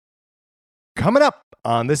Coming up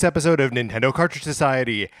on this episode of Nintendo Cartridge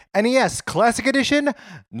Society, NES Classic Edition,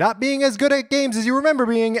 not being as good at games as you remember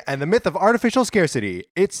being, and the myth of artificial scarcity.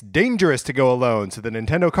 It's dangerous to go alone, so the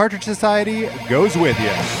Nintendo Cartridge Society goes with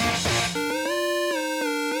you.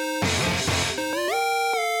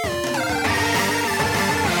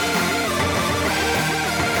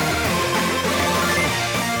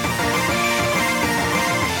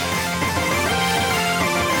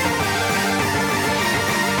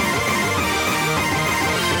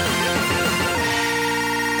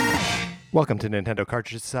 Welcome to Nintendo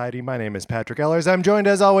Cartridge Society. My name is Patrick Ellers. I'm joined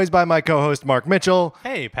as always by my co-host Mark Mitchell.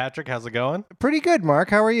 Hey, Patrick, how's it going? Pretty good, Mark.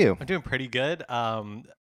 How are you? I'm doing pretty good.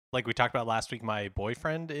 Like we talked about last week, my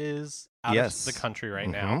boyfriend is out of the country right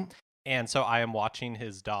now, and so I am watching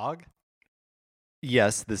his dog.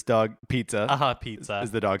 Yes, this dog, Pizza. Pizza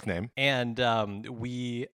is the dog's name. And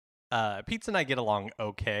Pizza and I get along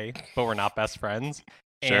okay, but we're not best friends.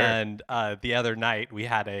 Sure. And the other night we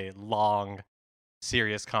had a long,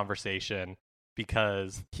 serious conversation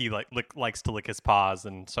because he likes to lick his paws,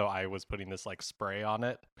 and so I was putting this spray on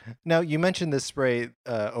it. Now, you mentioned this spray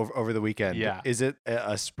over the weekend. Yeah. Is it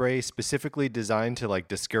a spray specifically designed to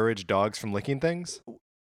discourage dogs from licking things?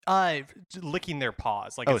 Licking their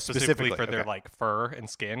paws, specifically specifically for their okay. fur and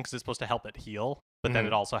skin, because it's supposed to help it heal. But then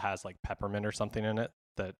it also has peppermint or something in it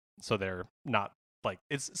so they're not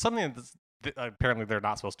it's something that's apparently they're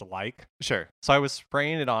not supposed to like. Sure. So I was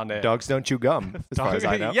spraying it on it. Dogs don't chew gum, as far as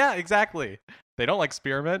I know. Yeah, exactly. They don't like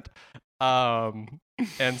spearmint. And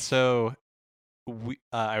so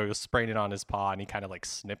I was spraying it on his paw, and he kind of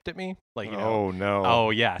snipped at me, Oh no. Oh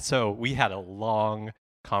yeah. So we had a long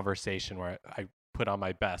conversation where I put on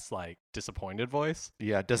my best disappointed voice.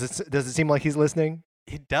 Yeah. Does it seem like he's listening?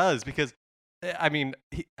 It does, because I'm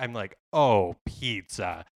like, oh,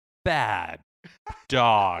 Pizza, bad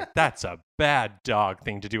dog. That's a bad dog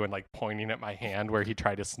thing to do, and pointing at my hand where he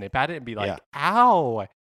tried to snip at it and be like, ow,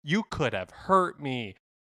 you could have hurt me,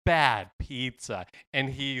 bad Pizza.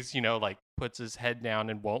 And he's puts his head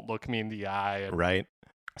down and won't look me in the eye, and Right.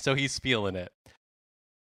 so he's feeling it.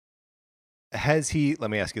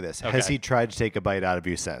 Let me ask you this. Okay. Has he tried to take a bite out of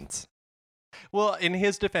you since? Well, in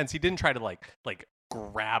his defense, he didn't try to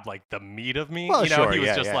grab the meat of me. Well, sure, he was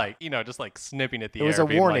yeah, just yeah. just snipping at the It air. was a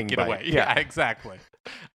being warning get bite. away. Yeah. Yeah, exactly.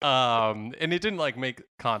 And it didn't make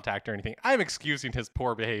contact or anything. I'm excusing his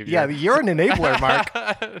poor behavior. Yeah, you're an enabler, Mark.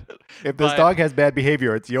 If this dog has bad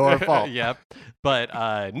behavior, it's your fault. Yep.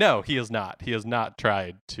 But no, he has not. He has not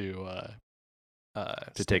tried to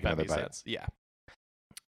take snip at another me bite. since.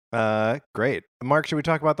 Yeah. Great. Mark, should we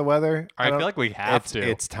talk about the weather? I feel like we have to.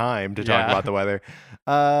 It's time to talk about the weather.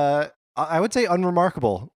 I would say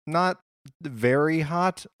unremarkable. Not very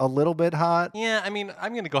hot, a little bit hot. Yeah, I'm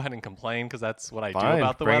going to go ahead and complain because that's what I do Fine,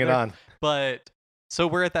 about the bring weather. it on. But so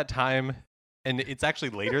we're at that time, and it's actually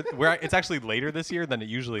later. It's actually later this year than it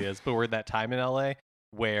usually is. But we're at that time in LA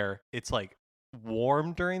where it's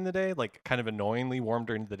warm during the day, kind of annoyingly warm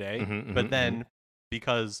during the day. But then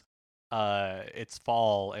because it's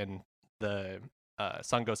fall and the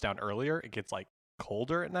sun goes down earlier, it gets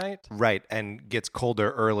colder at night. Right, and gets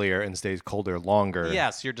colder earlier and stays colder longer.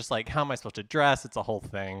 Yeah, so you're just how am I supposed to dress? It's a whole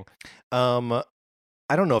thing. I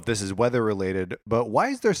don't know if this is weather related, but why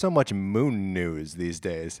is there so much moon news these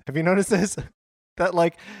days? Have you noticed this?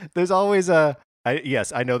 That there's always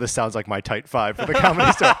yes, I know this sounds like my tight five for the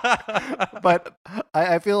Comedy Store, but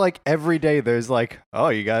I feel like every day there's oh,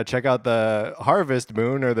 you gotta check out the harvest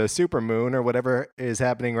moon or the super moon or whatever is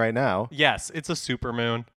happening right now. Yes, it's a super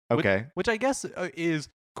moon. Okay. Which I guess is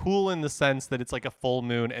cool in the sense that it's a full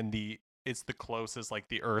moon, and it's the closest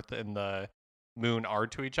the Earth and the moon are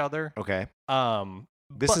to each other. Okay.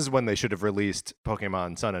 This is when they should have released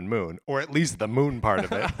Pokemon Sun and Moon, or at least the moon part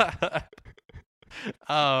of it.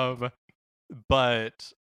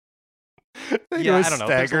 But they yeah, do a I don't know.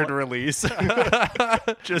 Staggered release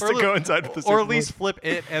just to coincide with the or super at least moon. flip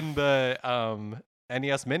it and the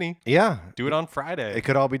NES Mini. Yeah. Do it on Friday. It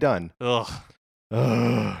could all be done. Ugh.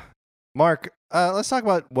 Mark, let's talk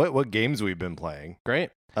about what games we've been playing. Great.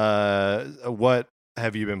 What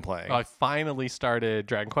have you been playing? I finally started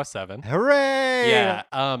Dragon Quest VII. Hooray! Yeah.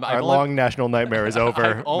 Our long national nightmare is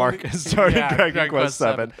over. Mark has started Dragon Quest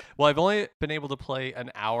VII. Well, I've only been able to play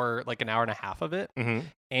an hour and a half of it,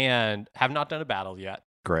 and have not done a battle yet.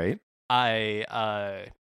 Great. I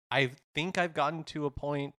think I've gotten to a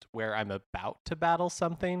point where I'm about to battle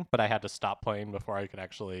something, but I had to stop playing before I could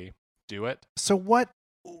actually do it. So what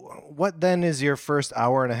then is your first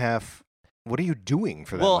hour and a half? What are you doing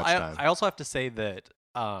for that much time? I also have to say that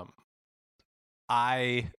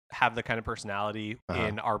I have the kind of personality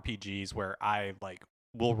in RPGs where I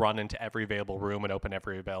will run into every available room and open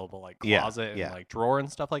every available like Yeah, closet yeah. and like drawer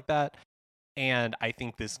and stuff like that. And I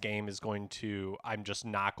think this game is I'm just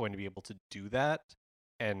not going to be able to do that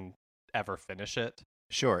and ever finish it.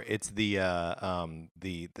 Sure, it's the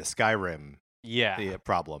Skyrim Yeah.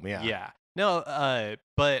 problem. Yeah. Yeah. No,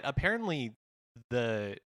 but apparently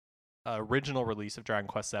the original release of Dragon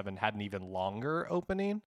Quest 7 had an even longer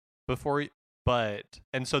opening before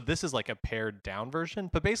and so this is like a pared down version,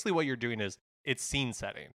 but basically what you're doing is it's scene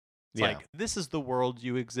setting. It's Yeah. like this is the world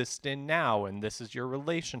you exist in now and this is your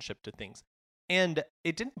relationship to things. And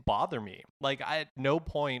it didn't bother me. Like at no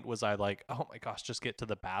point was I like, "Oh my gosh, just get to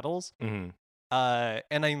the battles." hmm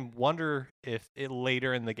And I wonder if it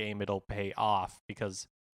later in the game it'll pay off because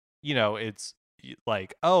it's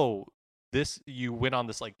like, oh, you went on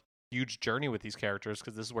this like huge journey with these characters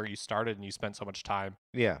because this is where you started and you spent so much time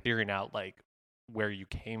Yeah. figuring out like where you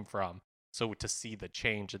came from. So to see the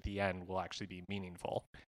change at the end will actually be meaningful.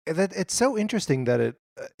 That it's so interesting that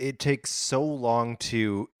it takes so long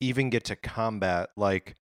to even get to combat.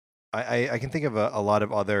 Like I can think of a lot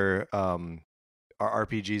of other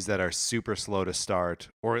RPGs that are super slow to start,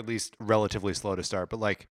 or at least relatively slow to start. But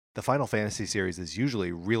like the Final Fantasy series is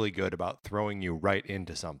usually really good about throwing you right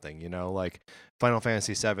into something. Like Final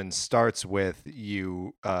Fantasy VII starts with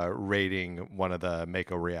you raiding one of the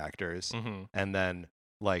Mako reactors, Mm-hmm. and then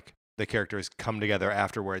like the characters come together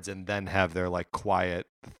afterwards and then have their like quiet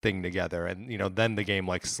thing together, and then the game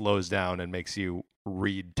like slows down and makes you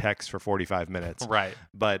read text for 45 minutes. Right.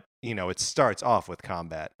 But it starts off with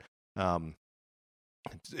combat.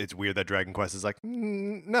 It's weird that Dragon Quest is like,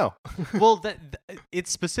 no. Well, it's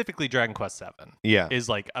specifically Dragon Quest 7 Yeah. is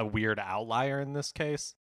like a weird outlier in this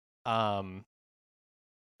case. And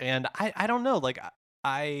I don't know, like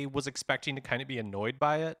I was expecting to kind of be annoyed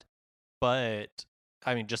by it, but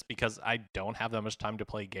I mean, just because I don't have that much time to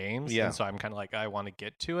play games, Yeah. and so I'm kind of like, I want to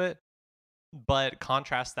get to it. But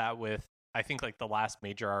contrast that with, I think like the last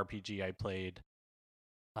major RPG I played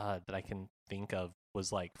that I can think of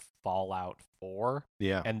was like Fallout 4.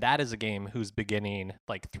 Yeah. And that is a game whose beginning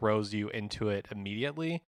like throws you into it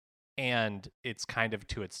immediately, and it's kind of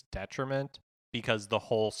to its detriment because the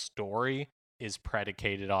whole story is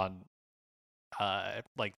predicated on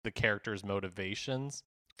like the character's motivations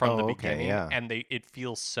from the beginning, yeah. and it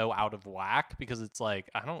feels so out of whack because it's like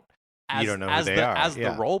I don't You don't know who they are. as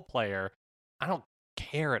Yeah. the role player, I don't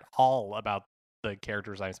care at all about the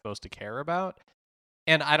characters I'm supposed to care about.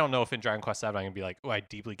 And I don't know if in Dragon Quest 7 I'm gonna be like, oh, I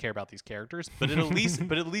deeply care about these characters, but it at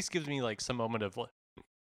least gives me like some moment of like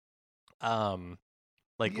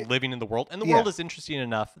Yeah. living in the world, and the Yeah. world is interesting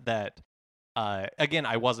enough that again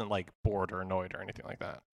I wasn't like bored or annoyed or anything like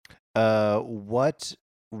that. What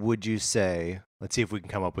would you say? Let's see if we can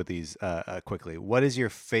come up with these quickly. What is your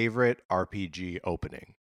favorite RPG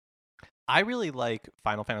opening? I really like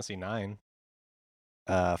Final Fantasy 9.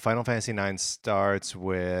 Final Fantasy 9 starts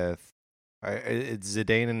with it's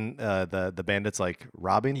Zidane and the bandits like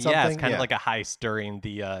robbing something. Yeah, it's kind of like a heist during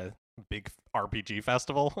the big RPG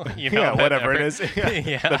festival. Yeah, whatever it is.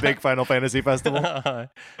 Yeah. The big Final Fantasy festival. That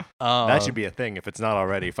That should be a thing if it's not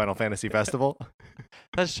already. Final Fantasy Festival.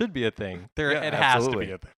 That should be a thing. Yeah, It absolutely.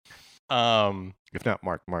 has to be a thing. If not,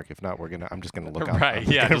 Mark. If not, I'm just gonna look up. Right,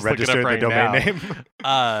 I'm yeah, gonna just look it up register right the domain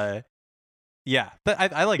now. name. Yeah, but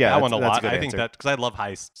I like Yeah, that one a that's a lot. good I think answer. that because I love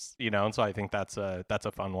heists, and so I think that's a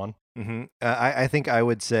fun one. Mm-hmm. I think I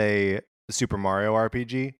would say Super Mario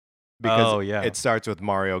RPG because Oh, yeah. it starts with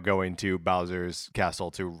Mario going to Bowser's castle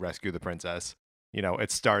to rescue the princess.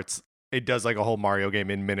 It does like a whole Mario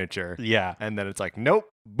game in miniature, Yeah, and then it's like, nope,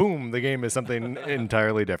 boom, the game is something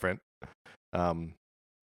entirely different.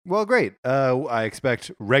 Well, great. I expect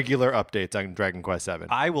regular updates on Dragon Quest VII.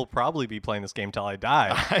 I will probably be playing this game till I die.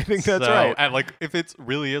 I think that's So, right. And like, if it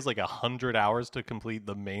really is like 100 hours to complete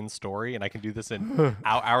the main story, and I can do this in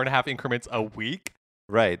hour and a half increments a week.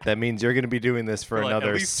 Right. That means you're going to be doing this for For, like, at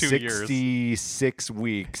another least 2 years. 66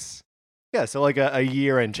 weeks. Yeah, so like a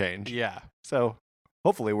year and change. Yeah, So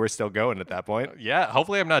hopefully we're still going at that point. yeah.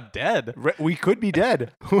 Hopefully, I'm not dead. We could be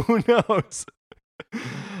dead. Who knows?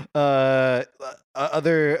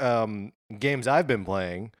 Other games I've been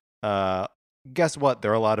playing. Guess what?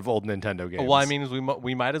 There are a lot of old Nintendo games. Well, I mean,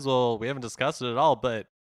 we might as well. We haven't discussed it at all, but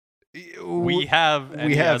we we have have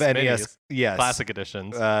NES NES. minis, Yes, classic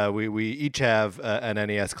editions. we each have an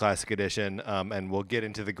NES Classic Edition, and we'll get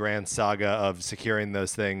into the grand saga of securing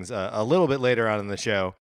those things a little bit later on in the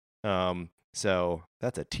show. So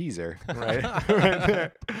that's a teaser, right? Right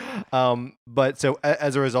there. But so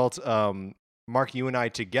as a result, Mark, you and I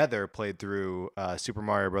together played through Super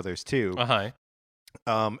Mario Brothers 2. Uh-huh.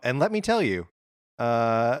 And let me tell you,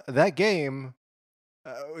 that game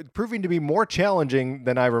proving to be more challenging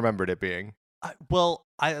than I remembered it being.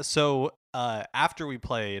 After we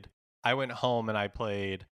played, I went home and I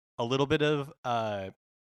played a little bit of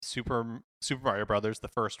Super Mario Brothers, the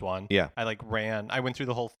first one. Yeah. I went through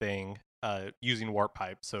the whole thing using Warp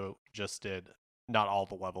Pipe, so just did not all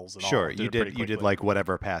the levels at all. Sure, Did you it pretty did. You did quickly. like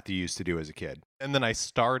whatever path you used to do as a kid. And then I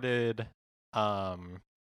started Super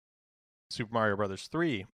Mario Brothers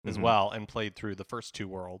 3 as Mhm. well and played through the first two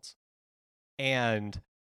worlds. And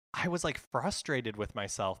I was like frustrated with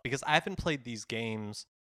myself because I haven't played these games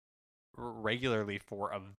regularly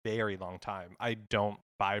for a very long time. I don't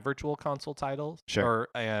buy virtual console titles. Sure.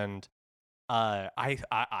 I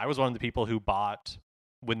was one of the people who bought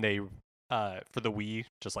when they for the Wii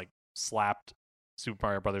just like slapped Super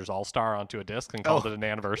Mario Brothers All-Star onto a disc and called it an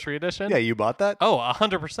anniversary edition. Yeah, you bought that? Oh,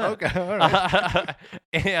 100%. Okay, all right.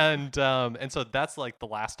 And so that's like the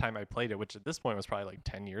last time I played it, which at this point was probably like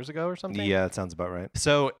 10 years ago or something. Yeah, that sounds about right.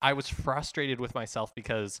 So I was frustrated with myself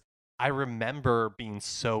because I remember being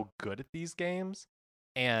so good at these games,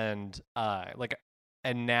 and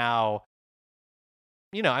now,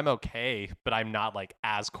 I'm okay, but I'm not like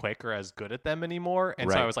as quick or as good at them anymore.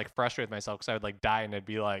 And so I Right. was like frustrated with myself because I would like die and I'd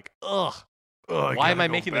be like, ugh, I why am gotta I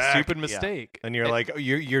go making this back. stupid Yeah. mistake? And you're like,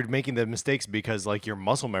 you're making the mistakes because like your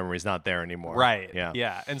muscle memory's not there anymore. Right. Yeah.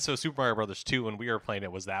 Yeah. And so Super Mario Brothers 2, when we were playing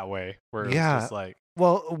it, was that way, where it Yeah. was just like,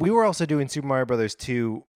 Well, we were also doing Super Mario Brothers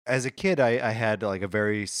 2. As a kid, I had like a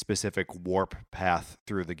very specific warp path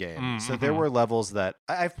through the game. So there Mhm. were levels that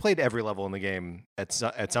I've played every level in the game at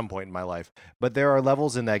some point in my life, but there are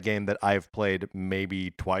levels in that game that I've played maybe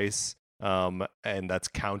twice, and that's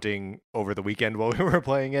counting over the weekend while we were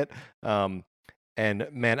playing it. And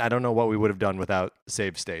man, I don't know what we would have done without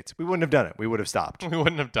save states. We wouldn't have done it. We would have stopped. we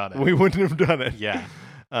wouldn't have done it. We wouldn't have done it. Yeah.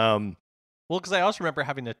 Well, because I also remember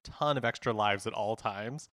having a ton of extra lives at all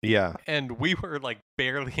times. Yeah. And we were like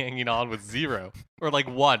barely hanging on with 0 or like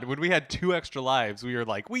 1. When we had 2 extra lives, we were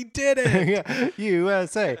like, we did it. Yeah.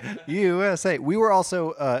 USA. USA. We were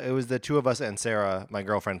also, it was the two of us and Sarah, my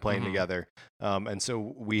girlfriend, playing Mhm. together. And so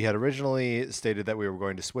we had originally stated that we were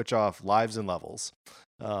going to switch off lives and levels.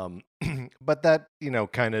 But that,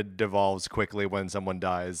 kind of devolves quickly when someone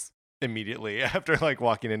dies immediately after like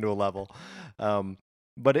walking into a level.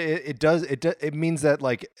 But it means that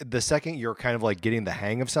like the second you're kind of like getting the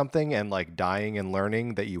hang of something and like dying and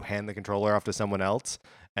learning, that you hand the controller off to someone else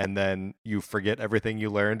and then you forget everything you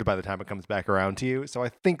learned by the time it comes back around to you. So I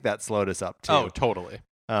think that slowed us up too. Oh, totally.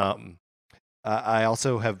 I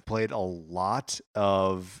also have played a lot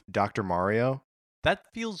of Dr. Mario. That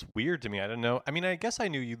feels weird to me. I don't know. I mean, I guess I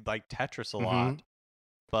knew you liked Tetris a lot,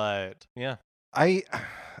 but yeah. I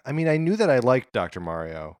mean, I knew that I liked Dr.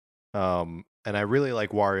 Mario. And I really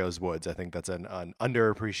like Wario's Woods. I think that's an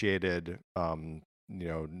underappreciated,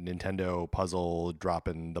 Nintendo puzzle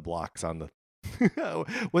dropping the blocks on the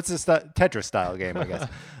what's this Tetris style game, I guess.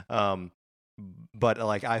 But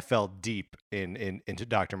like I fell deep into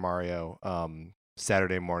Dr. Mario.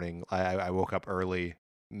 Saturday morning, I woke up early,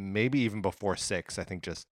 maybe even before 6. I think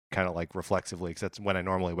just kind of like reflexively, because that's when I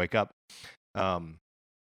normally wake up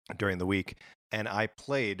during the week. And I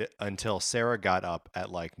played until Sarah got up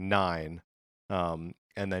at like 9.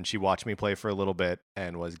 And then she watched me play for a little bit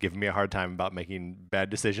and was giving me a hard time about making bad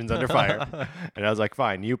decisions under fire. And I was like,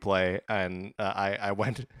 fine, you play. And I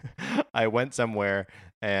went somewhere.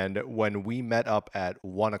 And when we met up at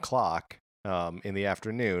 1 o'clock in the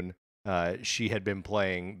afternoon, she had been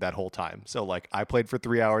playing that whole time. So like I played for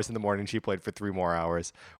 3 hours in the morning. She played for 3 more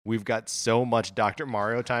hours. We've got so much Dr.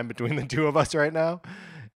 Mario time between the two of us right now.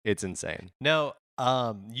 It's insane. No,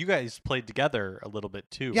 you guys played together a little bit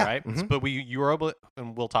too, Yeah, right? mhm. But you were able,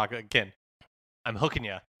 and we'll talk again. I'm hooking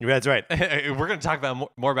you. That's right. We're going to talk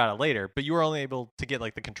about more about it later. But you were only able to get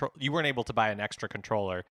like the control. You weren't able to buy an extra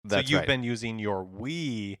controller. That's so you've right. been using your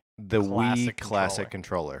Wii, The classic Wii classic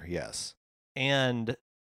controller. Yes. and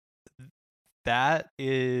that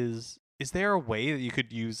is. Is there a way that you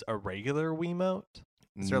could use a regular Wiimote?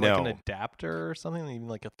 Is there like an adapter or something, even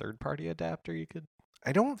like a third-party adapter you could?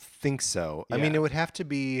 I don't think so. I mean, Yeah. it would have to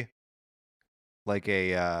be like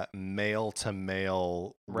a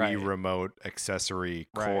male-to-male Right. Wii remote accessory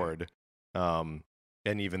Right. cord. And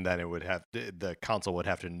even then, it would have the console would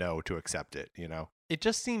have to know to accept it. It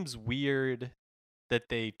just seems weird that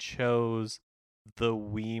they chose the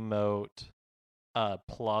Wiimote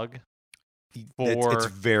plug It's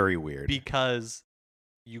very weird. because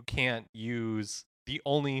you can't use the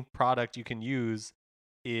only product you can use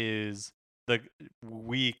is the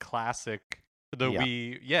Wii Classic. The Yeah.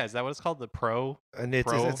 Wii, yeah, is that what it's called? The Pro? And it's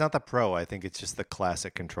Pro? not the Pro. I think it's just the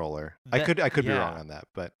classic controller. I That- could be yeah. wrong on that,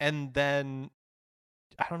 but And then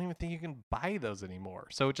I don't even think you can buy those anymore.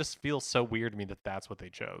 So it just feels so weird to me that that's what they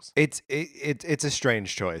chose. It's a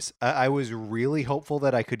strange choice. I was really hopeful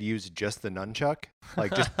that I could use just the nunchuck,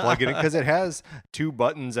 like just plug it in, because it has 2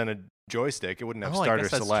 buttons and a joystick. It wouldn't have Oh, I start or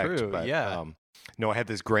guess that's select. true, But yeah. no, I had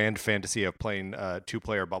this grand fantasy of playing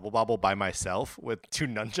 2-player Bubble Bobble by myself with 2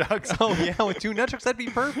 nunchucks. Oh yeah, with 2 nunchucks, that'd be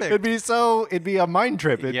perfect. It'd be a mind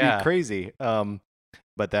trip. It'd Yeah. be crazy.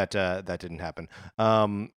 But that didn't happen.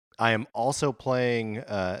 I am also playing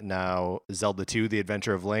now Zelda 2: The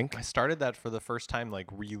Adventure of Link. I started that for the first time, like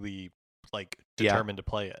really, like Yeah. determined to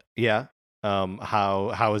play it. Yeah.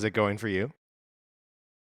 How is it going for you?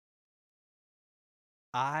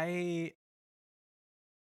 I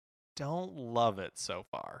don't love it so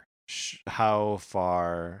far. How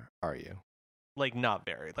far are you? Like not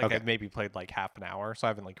very. Like Okay. I've maybe played like half an hour, so I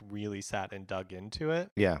haven't like really sat and dug into it.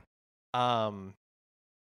 Yeah.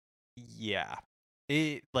 Yeah.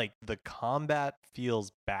 It like the combat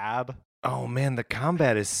feels bad. Oh man, the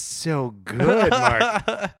combat is so good,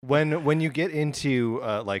 Mark. When you get into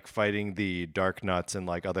like fighting the Dark Nuts and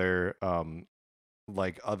like other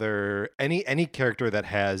any character that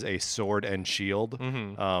has a sword and shield,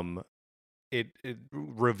 Mhm. it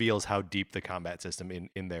reveals how deep the combat system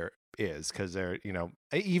in there is, because they're,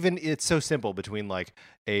 even it's so simple between like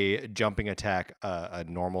a jumping attack, a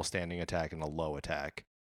normal standing attack, and a low attack,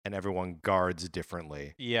 and everyone guards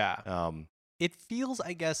differently. Yeah. It feels,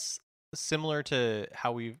 I guess, similar to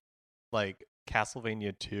how we like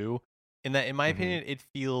Castlevania 2, in that, in my Mhm. opinion, it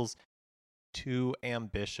feels too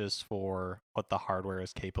ambitious for what the hardware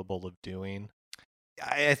is capable of doing.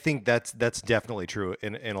 I think that's definitely true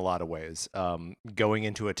in a lot of ways. Going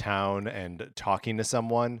into a town and talking to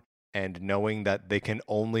someone and knowing that they can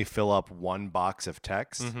only fill up 1 box of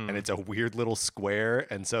text, and Mhm. it's a weird little square,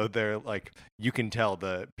 and so they're like, you can tell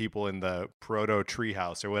the people in the proto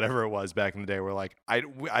treehouse or whatever it was back in the day were like, I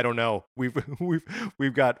don't know, we've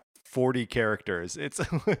got 40 characters. It's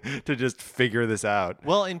to just figure this out.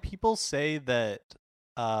 Well, and people say that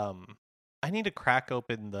I need to crack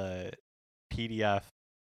open the PDF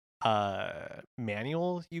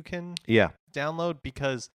manual you can Yeah. download,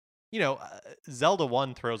 because Zelda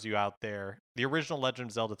 1 throws you out there. The original Legend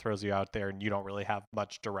of Zelda throws you out there and you don't really have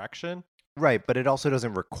much direction. Right, but it also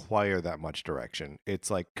doesn't require that much direction. It's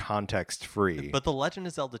like context free. But the Legend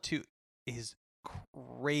of Zelda 2 is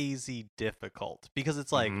crazy difficult, because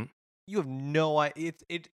it's like you have no idea.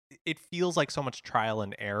 It feels like so much trial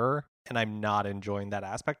and error, and I'm not enjoying that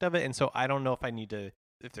aspect of it. And so I don't know if I need to,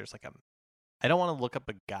 if there's like I don't want to look up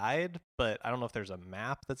a guide, but I don't know if there's a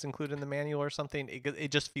map that's included in the manual or something.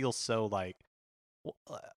 It just feels so like,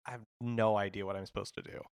 I have no idea what I'm supposed to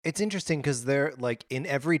do. It's interesting because they're like, in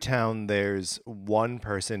every town there's one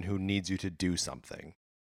person who needs you to do something,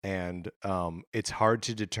 and it's hard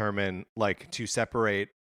to determine, like, to separate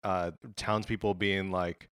townspeople being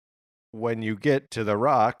like, when you get to the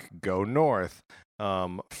rock, go north,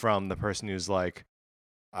 from the person who's like,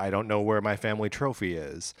 I don't know where my family trophy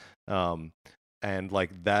is, and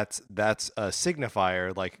like that's a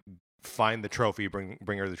signifier, like, find the trophy, bring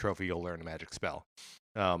her the trophy, you'll learn a magic spell.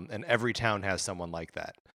 And every town has someone like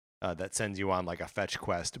that, that sends you on like a fetch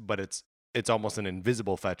quest, but it's almost an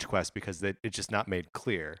invisible fetch quest because it's just not made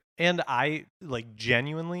clear. And I like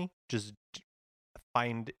genuinely just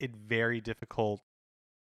find it very difficult,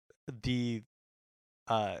 the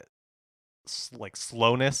like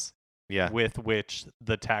slowness Yeah. with which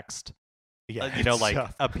the text Yeah. like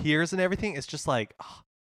tough. appears and everything. It's just like,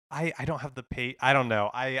 I don't have the pay. I don't know.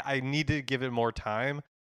 I need to give it more time,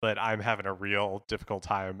 but I'm having a real difficult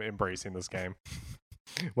time embracing this game.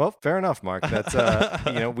 Well, fair enough, Mark. That's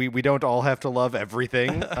we don't all have to love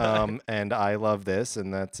everything. And I love this,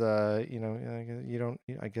 and that's you don't.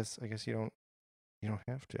 I guess you don't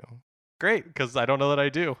have to. Great, because I don't know that I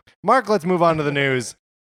do. Mark, let's move on to the news.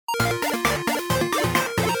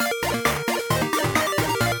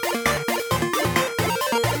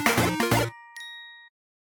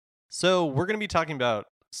 So we're going to be talking about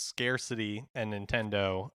scarcity and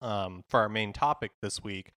Nintendo for our main topic this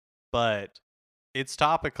week, but it's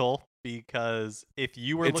topical because if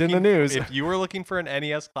you were It's in the news. if you were looking for an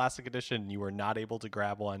NES Classic Edition and you were not able to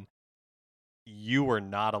grab one, you were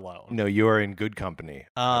not alone. No, you are in good company,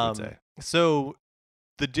 I would say. So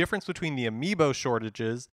the difference between the Amiibo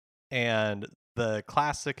shortages and the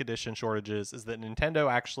Classic Edition shortages is that Nintendo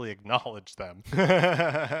actually acknowledged them.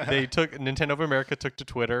 Nintendo of America took to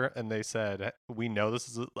Twitter and they said, we know this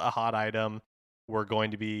is a hot item. We're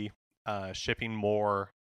going to be shipping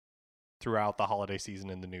more throughout the holiday season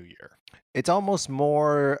in the new year. It's almost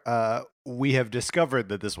more, we have discovered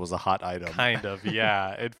that this was a hot item. Kind of,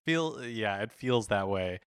 yeah. It feels that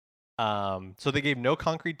way. So they gave no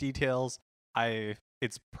concrete details.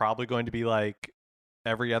 It's probably going to be like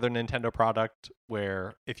every other Nintendo product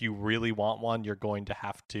where if you really want one, you're going to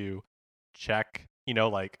have to check,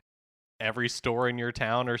 like every store in your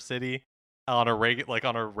town or city on a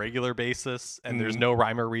regular basis, and there's no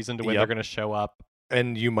rhyme or reason to when they're going to show up.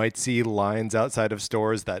 And you might see lines outside of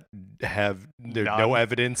stores that have no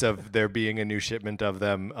evidence of there being a new shipment of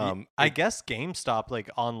them. I guess GameStop, like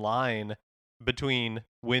online between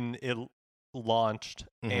when it launched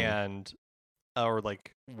and or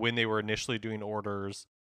like when they were initially doing orders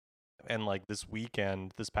and like this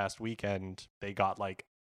past weekend, they got like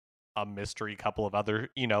a mystery couple of other,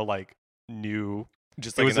 like new,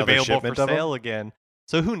 just like it was available for sale them? again.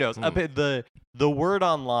 So who knows? The word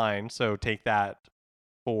online, so take that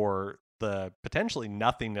for the potentially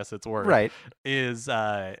nothingness it's worth, right, is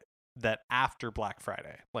that after Black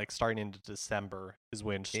Friday, like starting into December, is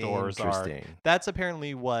when stores are. That's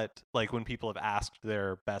apparently what, like, when people have asked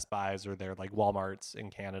their Best Buys or their like Walmarts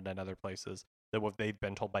in Canada and other places, that what they've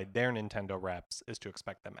been told by their Nintendo reps is to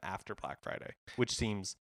expect them after Black Friday, which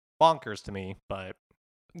seems bonkers to me, but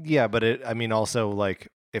yeah, but also like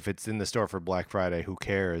if it's in the store for Black Friday, who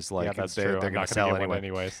cares? Like, yeah, that's true. They're going to sell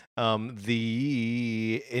anyways.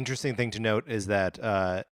 The interesting thing to note is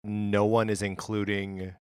that no one is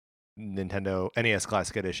including Nintendo NES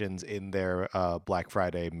Classic Editions in their Black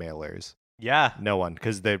Friday mailers. Yeah, no one,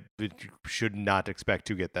 because they should not expect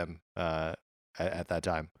to get them at that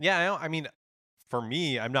time. Yeah, I mean, for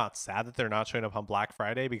me, I'm not sad that they're not showing up on Black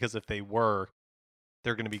Friday, because if they were,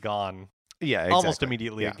 they're going to be gone. Yeah, exactly. Almost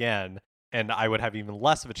immediately again. And I would have even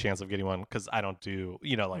less of a chance of getting one because I don't do,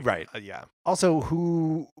 like, right. Yeah. Also,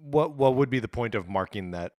 what would be the point of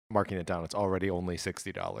marking it down? It's already only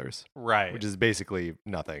 $60, right? Which is basically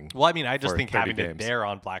nothing. Well, I mean, I just think having games. it there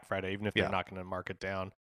on Black Friday, even if they're not going to mark it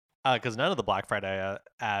down, because none of the Black Friday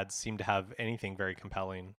ads seem to have anything very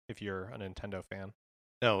compelling if you're a Nintendo fan.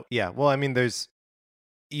 Oh yeah, well, I mean,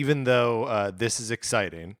 even though this is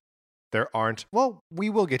exciting, there aren't. Well, we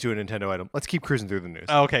will get to a Nintendo item. Let's keep cruising through the news.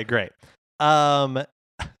 Okay, great.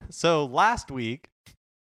 So last week,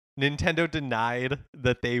 Nintendo denied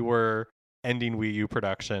that they were ending Wii U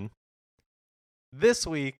production. This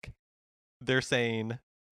week, they're saying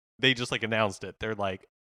they just like announced it. They're like,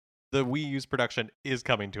 the Wii U's production is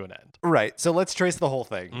coming to an end. Right. So let's trace the whole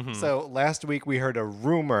thing. So last week we heard a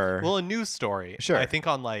rumor. Well, a news story. Sure. I think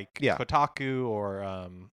on like Kotaku or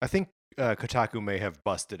I think Kotaku may have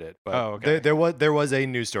busted it, but okay. there was a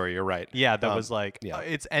news story. You're right. Yeah, that was like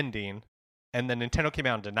it's ending, and then Nintendo came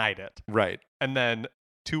out and denied it. Right. And then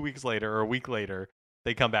 2 weeks later or a week later,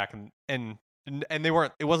 they come back and they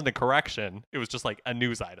weren't. It wasn't a correction. It was just like a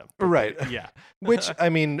news item. Right. Yeah. Which I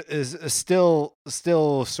mean is still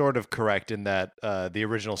sort of correct in that the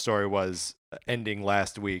original story was ending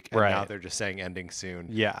last week, and now they're just saying ending soon.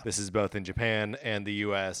 Yeah. This is both in Japan and the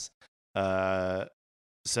U.S.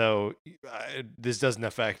 So this doesn't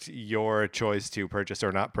affect your choice to purchase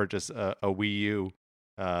or not purchase a Wii U.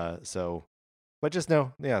 But just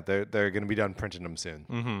know, they're going to be done printing them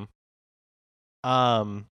soon.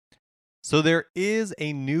 So there is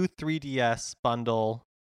a new 3DS bundle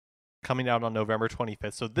coming out on November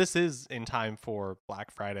 25th. So this is in time for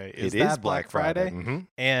Black Friday. It is Black Friday.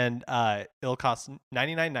 And it'll cost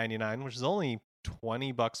 $99.99, which is only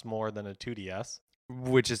 $20 more than a 2DS.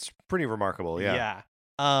 Which is pretty remarkable, yeah. Yeah.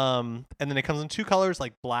 And then it comes in two colors,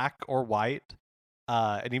 like black or white.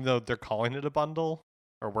 And even though they're calling it a bundle,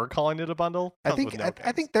 or we're calling it a bundle, I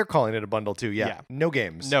think they're calling it a bundle too. Yeah. No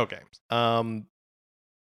games. No games.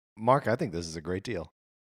 Mark, I think this is a great deal.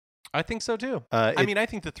 I think so too. I mean, I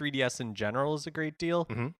think the 3DS in general is a great deal.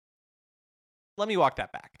 Let me walk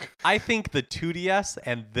that back. I think the 2DS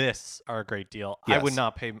and this are a great deal. Yes. I would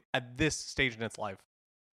not pay at this stage in its life,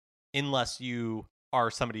 unless you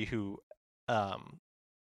are somebody who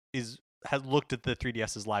has looked at the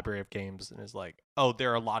 3DS's library of games and is like, oh,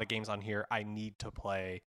 there are a lot of games on here I need to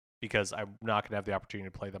play because I'm not going to have the opportunity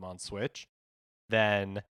to play them on Switch.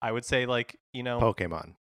 Then I would say, like,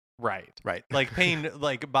 Pokemon. Right.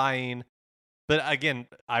 Like buying. But again,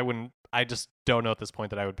 I just don't know at this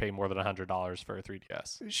point that I would pay more than $100 for a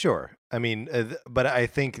 3DS. Sure. I mean, but I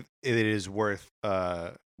think it is worth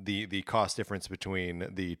the cost difference between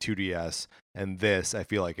the 2DS and this. I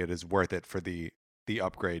feel like it is worth it for the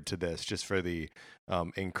upgrade to this, just for the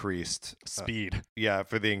increased speed.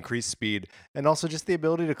 For the increased speed, and also just the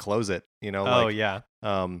ability to close it.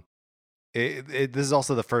 This is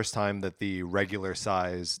also the first time that the regular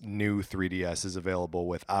size new 3DS is available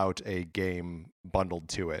without a game bundled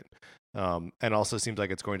to it, and also seems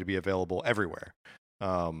like it's going to be available everywhere.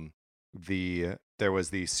 there was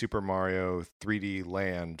the Super Mario 3D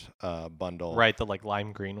Land bundle. Right, the like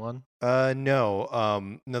lime green one.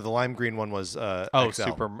 No, the lime green one was Oh,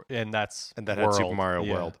 XL, and that's and that World. had Super Mario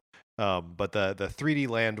Yeah. World. But the 3D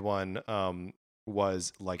Land one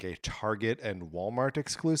was like a Target and Walmart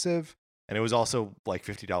exclusive, and it was also like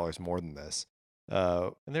 $50 more than this.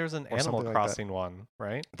 And there's an or Animal something like that. Crossing one,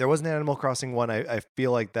 right? There was an Animal Crossing one. I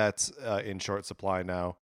feel like that's in short supply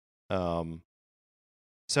now.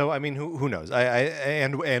 So I mean, who knows?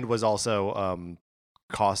 And was also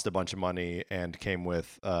cost a bunch of money and came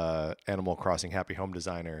with Animal Crossing Happy Home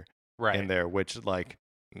Designer Right. in there, which like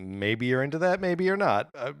maybe you're into that, maybe you're not.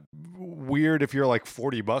 Weird if you're like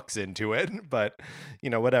 $40 into it, but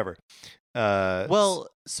whatever. Well,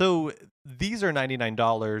 so these are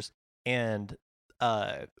 $99, and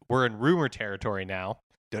we're in rumor territory now.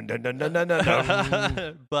 Dun, dun, dun, dun, dun, dun,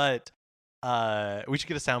 dun. But we should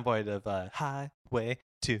get a soundbite of Highway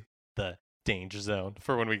to the Danger Zone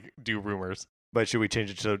for when we do rumors. But should we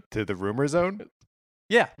change it to the rumor zone?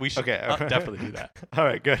 Yeah, we should Okay, definitely do that. All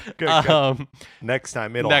right, good. Good. Next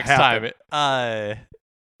time it'll happen.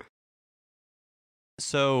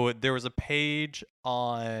 So there was a page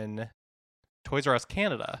on Toys R Us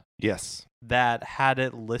Canada. Yes. That had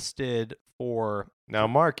it listed for now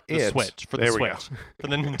mark the Switch for the Switch for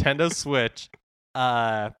the Nintendo Switch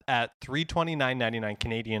at $329.99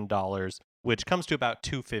 Canadian dollars, which comes to about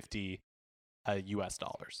 $250 US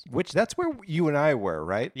dollars. Which that's where you and I were,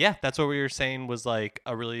 right? Yeah, that's what we were saying was like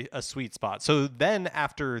a sweet spot. So then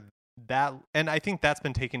after that, and I think that's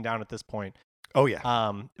been taken down at this point. Oh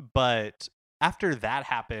yeah. But after that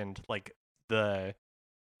happened, like there's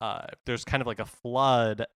kind of like a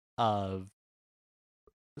flood of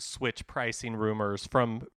Switch pricing rumors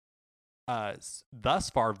from thus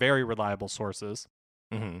far very reliable sources.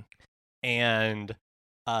 Mm-hmm. And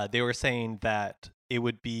they were saying that it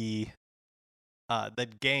would be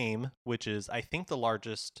that Game, which is I think the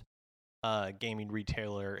largest gaming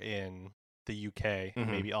retailer in the UK,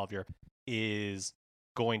 maybe all of Europe, is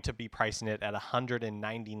going to be pricing it at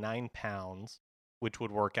 £199,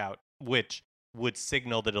 which would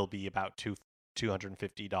signal that it'll be about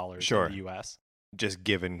 $250 in the US. Just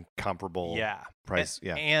given comparable price.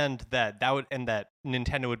 And that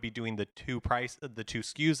Nintendo would be doing the two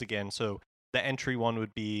SKUs again. So the entry one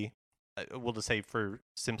would be we'll just say for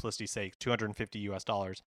simplicity's sake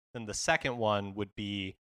 $250. Then the second one would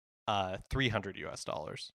be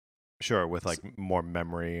 $300. Sure, with like more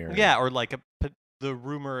memory or or like the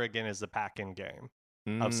rumor again is a pack-in game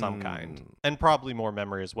of some kind, and probably more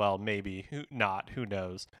memory as well. Maybe who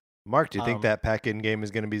knows? Mark, do you think that pack-in game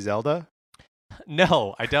is going to be Zelda?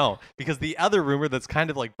 No, I don't, because the other rumor that's kind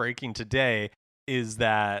of like breaking today is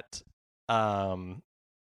that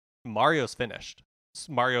Mario's finished.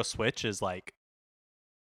 Mario Switch is like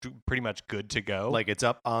pretty much good to go. Like it's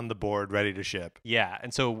up on the board, ready to ship. Yeah,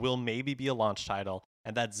 and so will maybe be a launch title,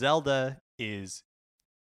 and that Zelda is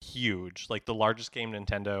huge, like the largest game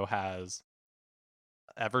Nintendo has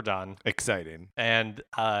ever done. Exciting. And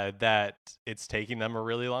that it's taking them a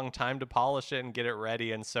really long time to polish it and get it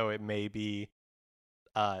ready, and so it may be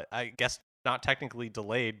I guess not technically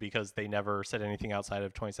delayed because they never said anything outside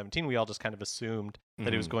of 2017. We all just kind of assumed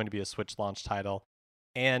that it was going to be a Switch launch title.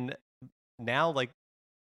 And now, like,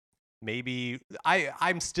 maybe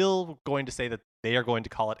I'm still going to say that they are going to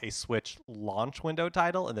call it a Switch launch window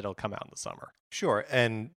title and that it'll come out in the summer. Sure.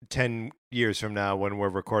 And 10 years from now, when we're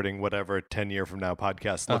recording whatever 10-year from now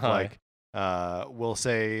podcasts look like, we'll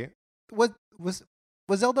say, was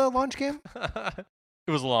Zelda a launch game?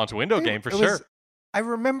 It was a launch window game for sure. I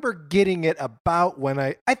remember getting it about when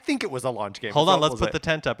I think it was a launch game. Hold on, let's put the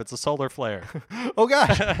tent up. It's a solar flare. Oh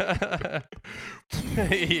gosh.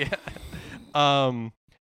 Yeah.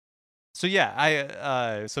 So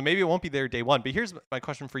yeah, so maybe it won't be there day one. But here's my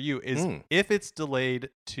question for you: is if it's delayed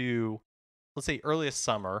to, let's say, earliest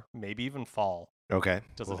summer, maybe even fall. Okay.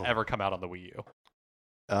 Does it ever come out on the Wii U?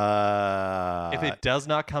 If If it does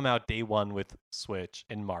not come out day one with Switch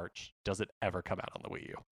in March, does it ever come out on the Wii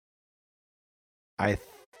U? I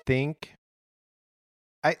think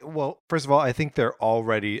first of all, I think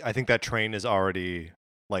that train is already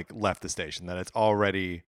like left the station, that it's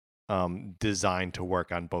already designed to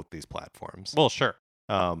work on both these platforms. Well, sure.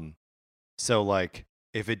 So like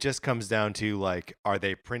if it just comes down to like, are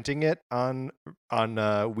they printing it on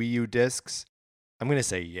Wii U discs? I'm going to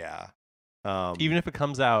say yeah. Even if it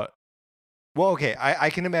comes out. Well, okay, I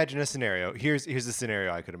can imagine a scenario. Here's the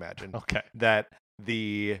scenario I could imagine. Okay. That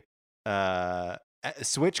the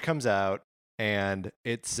Switch comes out and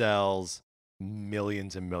it sells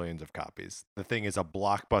millions and millions of copies. The thing is a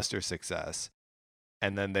blockbuster success.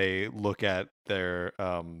 And then they look at their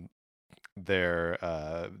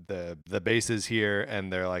the bases here,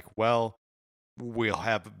 and they're like, well, we'll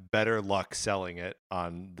have better luck selling it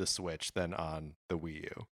on the Switch than on the Wii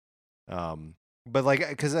U. But like,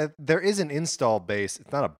 because there is an install base,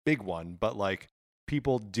 it's not a big one, but like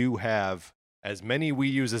people do have as many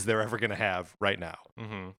Wii U's as they're ever gonna have right now.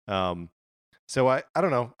 Mm-hmm. So I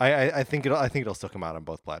don't know. I think it'll still come out on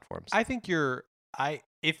both platforms. I think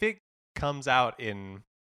if it comes out in,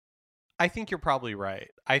 I think you're probably right.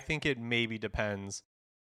 I think it maybe depends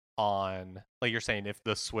on, like you're saying, if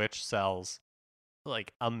the Switch sells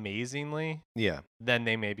like amazingly, Yeah. then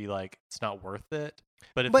they may be like, it's not worth it.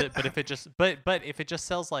 But if But- if it just if it just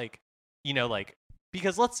sells like, like,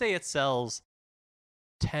 because let's say it sells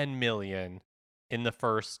 10 million in the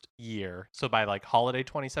first year, so by like holiday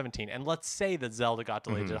 2017, and let's say that Zelda got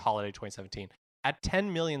delayed to holiday 2017, at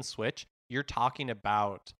 10 million Switch, you're talking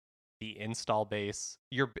about the install base.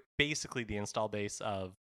 You're basically the install base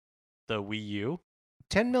of the Wii U.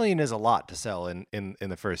 10 million is a lot to sell in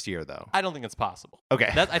the first year, though. I don't think it's possible.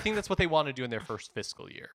 Okay. I think that's what they want to do in their first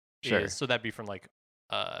fiscal year. Sure. So that'd be from like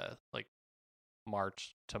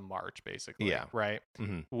March to March, basically. Yeah. Right.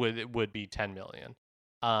 Mm-hmm. Would be 10 million.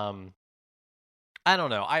 I don't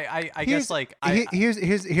know. I Here's- guess like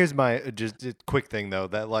here's my just quick thing though,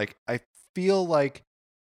 that like I feel like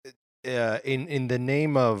in the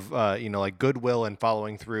name of like goodwill and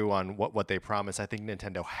following through on what they promise, I think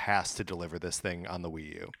Nintendo has to deliver this thing on the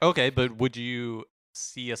Wii U. Okay, but would you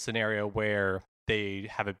see a scenario where they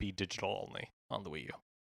have it be digital only on the Wii U?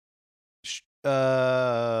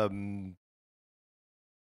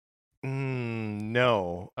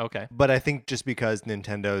 No. Okay. But I think just because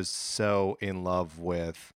Nintendo's so in love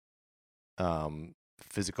with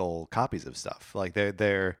physical copies of stuff, like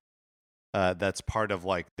they're that's part of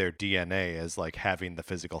like their DNA, is like having the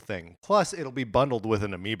physical thing. Plus, it'll be bundled with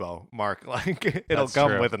an amiibo, Mark. Like it'll That's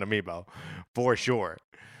come true. with an amiibo for sure.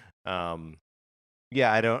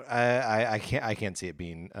 Yeah, I can't see it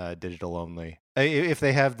being digital only. If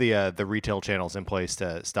they have the retail channels in place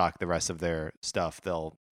to stock the rest of their stuff,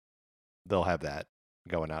 they'll have that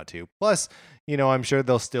going out too. Plus, I'm sure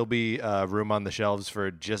there'll still be room on the shelves for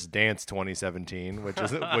Just Dance 2017, which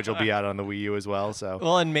will be out on the Wii U as well. So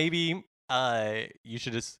Well, and maybe everybody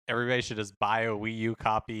should just buy a Wii U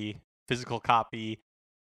physical copy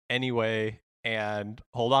anyway, and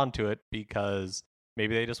hold on to it, because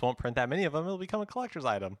maybe they just won't print that many of them. It'll become a collector's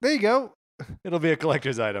item. there you go. It'll be a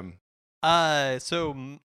collector's item.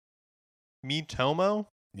 So Miitomo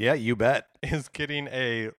Yeah, you bet. is getting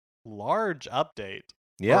a large update.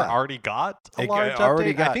 Yeah. Or already got a It large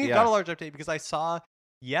already update. got- I think it yeah. got a large update because I saw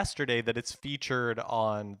yesterday that it's featured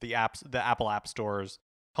on the Apple App Store's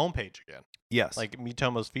homepage again. Yes. Like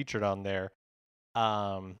Miitomo's featured on there.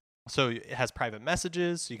 So it has private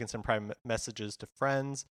messages. So you can send private messages to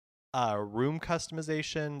friends. Room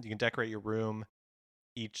customization. You can decorate your room.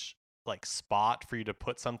 Each like spot for you to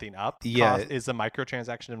put something up. Yeah. Is a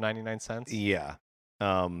microtransaction of 99 cents. Yeah.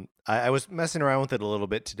 I was messing around with it a little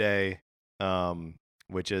bit today,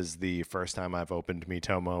 which is the first time I've opened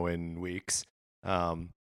Miitomo in weeks.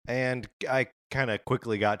 And I kind of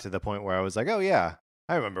quickly got to the point where I was like, oh yeah,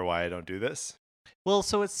 I remember why I don't do this. Well,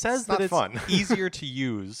 so it says It's that not it's fun. easier to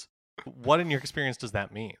use. What in your experience does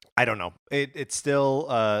that mean? I don't know. It's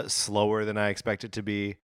still slower than I expect it to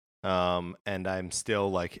be. And I'm still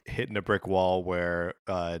like hitting a brick wall where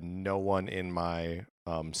no one in my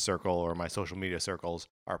circle or my social media circles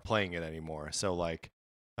are playing it anymore. So like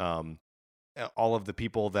all of the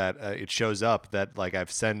people that it shows up that like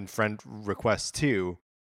I've sent friend requests to,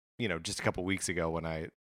 just a couple weeks ago when I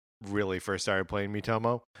really first started playing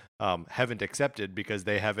Miitomo, haven't accepted because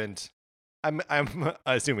they haven't. I'm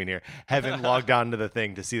assuming here, haven't logged on to the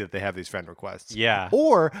thing to see that they have these friend requests. Yeah.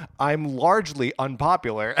 Or I'm largely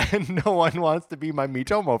unpopular and no one wants to be my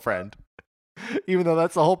Miitomo friend. Even though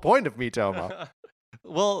that's the whole point of Miitomo.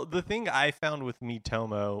 Well, the thing I found with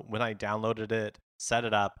Miitomo when I downloaded it, set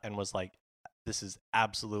it up, and was like, this is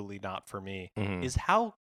absolutely not for me, Mhm. is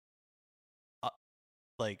how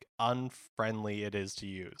like unfriendly it is to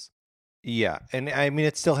use. Yeah. And I mean,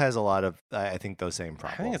 it still has a lot of, I think, those same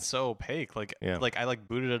problems. I think it's so opaque. Like, Yeah. like I like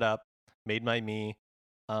booted it up, made my me,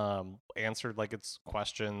 answered like its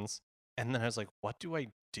questions, and then I was like, what do I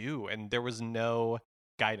do? And there was no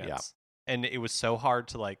guidance. And it was so hard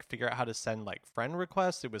to like figure out how to send like friend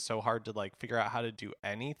requests. It was so hard to like figure out how to do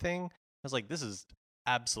anything. I was like, this is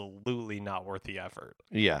absolutely not worth the effort.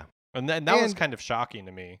 Yeah. And that was And- kind of shocking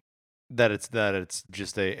to me. That it's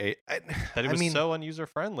just That it I was mean, so unuser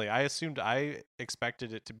friendly. I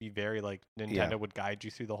expected it to be very like Nintendo would guide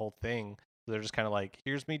you through the whole thing. They're just kind of like,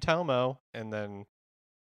 here's Miitomo, and then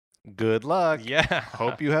Good luck. Yeah.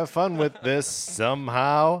 Hope you have fun with this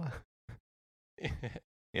somehow.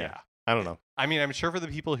 Yeah. I don't know. I mean, I'm sure for the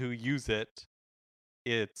people who use it,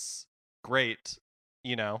 it's great,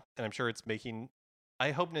 and I'm sure it's making.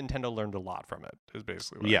 I hope Nintendo learned a lot from it. Is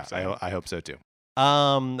basically what I'm saying. I hope so too.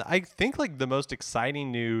 I think like the most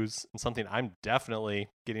exciting news and something I'm definitely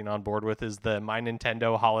getting on board with is the My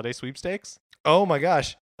Nintendo Holiday Sweepstakes. Oh my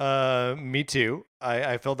gosh. Me too.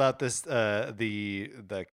 I filled out this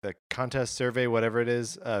the contest survey, whatever it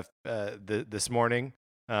is, this morning.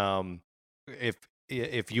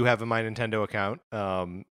 If you have a My Nintendo account,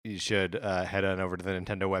 you should head on over to the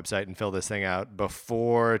Nintendo website and fill this thing out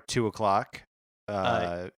before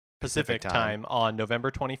 2:00 Pacific time on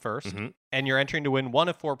November 21st, Mm-hmm. and you're entering to win one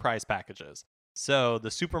of 4 prize packages. So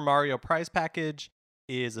the Super Mario prize package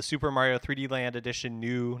is a Super Mario 3D Land Edition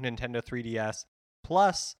new Nintendo 3DS,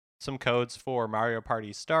 plus some codes for Mario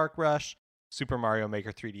Party Star Rush, Super Mario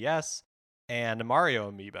Maker 3DS, and a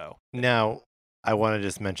Mario Amiibo. Now, I want to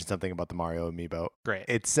just mention something about the Mario Amiibo. Great.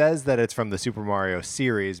 It says that it's from the Super Mario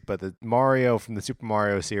series, but the Mario from the Super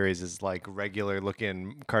Mario series is like regular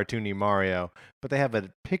looking cartoony Mario, but they have a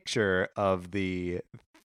picture of the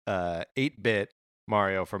 8-bit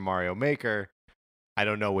Mario from Mario Maker. I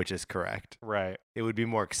don't know which is correct. Right. It would be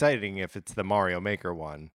more exciting if it's the Mario Maker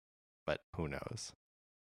one, but who knows?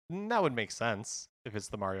 That would make sense if it's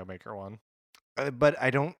the Mario Maker one. But I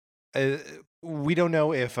don't. We don't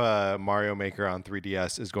know if Mario Maker on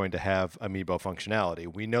 3DS is going to have Amiibo functionality.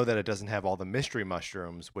 We know that it doesn't have all the mystery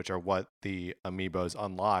mushrooms, which are what the Amiibos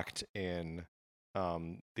unlocked in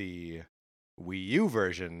the Wii U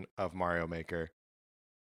version of Mario Maker.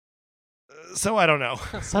 So I don't know.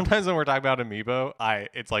 Sometimes when we're talking about Amiibo,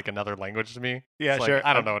 it's like another language to me. Yeah, It's like, sure.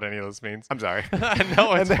 I don't know what any of this means. I'm sorry.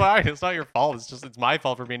 No, it's fine. It's not your fault. It's my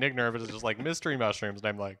fault for being ignorant. But it's just like mystery mushrooms, and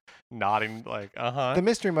I'm like nodding, like The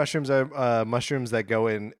mystery mushrooms are mushrooms that go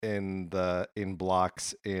in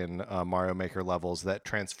blocks in Mario Maker levels that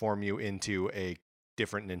transform you into a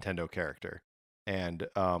different Nintendo character, and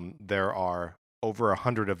there are over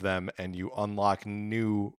 100 of them, and you unlock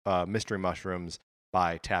new mystery mushrooms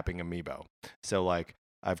by tapping Amiibo. So like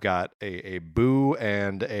I've got a Boo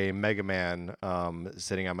and a Mega Man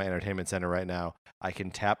sitting on my entertainment center right now. I can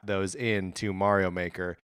tap those into Mario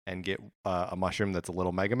Maker and get a mushroom that's a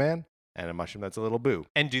little Mega Man and a mushroom that's a little Boo.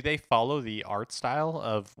 And do they follow the art style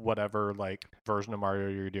of whatever like version of Mario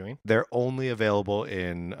you're doing? They're only available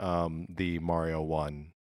in the Mario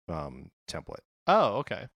 1 template. Oh,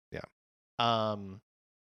 okay. Yeah.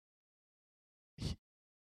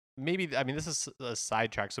 Maybe, I mean, this is a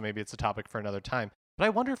sidetrack, so maybe it's a topic for another time. But I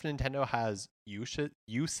wonder if Nintendo has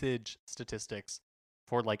usage statistics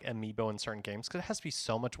for like Amiibo in certain games, because it has to be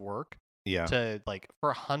so much work Yeah. to like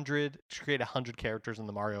to create 100 characters in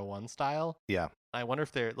the Mario 1 style. Yeah. I wonder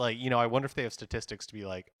if they're like, I wonder if they have statistics to be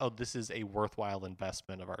like, oh, this is a worthwhile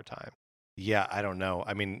investment of our time. Yeah, I don't know.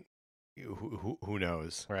 I mean, who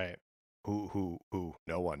knows? Right. Who?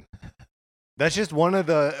 No one. That's just one of.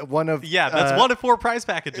 Yeah, that's one of 4 prize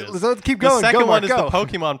packages. Let's keep going. The second go, Mark, one is go. the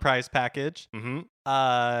Pokemon prize package. Mm-hmm.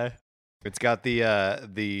 It's got the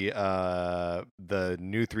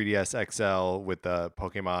new 3DS XL with the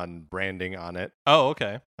Pokemon branding on it. Oh,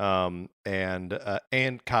 okay.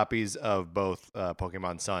 And copies of both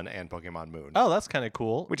Pokemon Sun and Pokemon Moon. Oh, that's kind of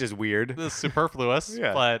cool. Which is weird. This is superfluous.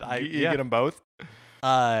 Yeah. But you get them both.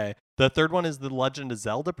 The third one is the Legend of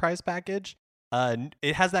Zelda prize package.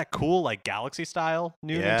 It has that cool like Galaxy style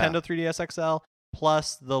new Nintendo 3DS XL,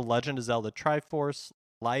 plus the Legend of Zelda Triforce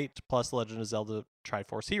Lite, plus the Legend of Zelda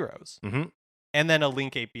Triforce Heroes, and then a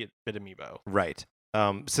Link 8-bit Amiibo. Right.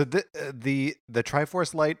 So the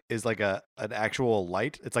Triforce Lite is like an actual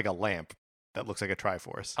light. It's like a lamp that looks like a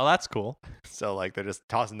Triforce. Oh, that's cool. So like they're just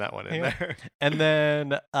tossing that one in there. And then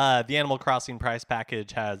the Animal Crossing prize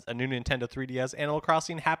package has a new Nintendo 3DS Animal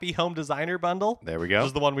Crossing Happy Home Designer bundle. There we go. This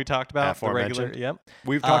is the one we talked about. The regular. Yep.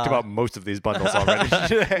 We've talked about most of these bundles already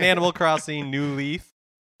today. Animal Crossing New Leaf.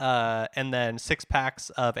 And then 6 packs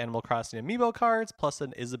of Animal Crossing Amiibo cards, plus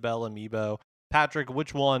an Isabelle Amiibo. Patrick,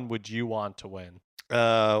 which one would you want to win?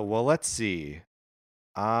 Well, let's see.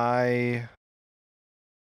 I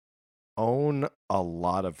own a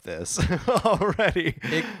lot of this already.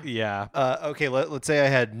 Yeah. Okay, let's say I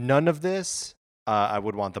had none of this. I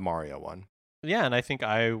would want the Mario one. Yeah, and I think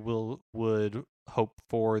I would hope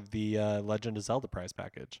for the Legend of Zelda prize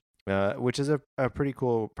package. Which is a pretty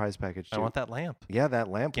cool prize package too. I want that lamp. Yeah, that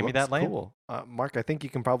lamp. Give me that lamp. Cool. Mark, I think you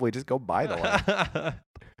can probably just go buy the lamp.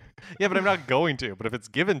 Yeah, but I'm not going to. But if it's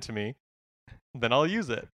given to me, then I'll use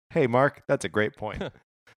it. Hey, Mark, that's a great point.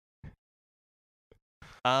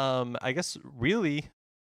 I guess really,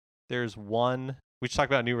 there's one we should talk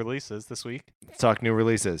about new releases this week. Let's talk new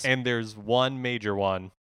releases. And there's one major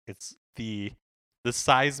one. It's the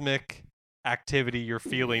seismic activity you're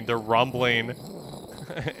feeling, the rumbling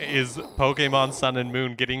is Pokemon Sun and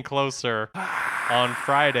Moon getting closer on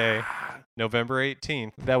Friday, November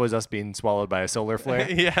 18th. That was us being swallowed by a solar flare.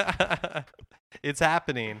 Yeah. It's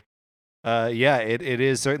happening. Yeah, it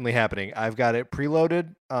is certainly happening. I've got it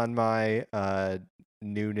preloaded on my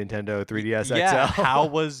new Nintendo 3DS XL. Yeah, how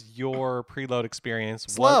was your preload experience?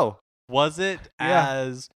 Slow. Was it Yeah.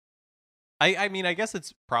 as... I mean, I guess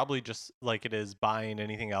it's probably just like it is buying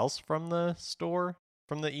anything else from the store,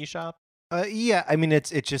 from the eShop. Yeah, I mean, it's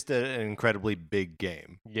just an incredibly big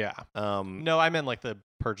game. Yeah. No, I meant like the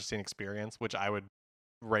purchasing experience, which I would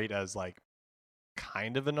rate as like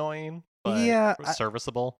kind of annoying, but Yeah,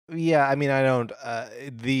 serviceable. Yeah, I mean, I don't.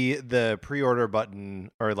 The pre-order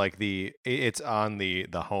button or like it's on the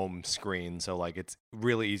home screen, so like it's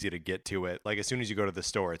really easy to get to it. Like as soon as you go to the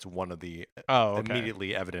store, it's one of the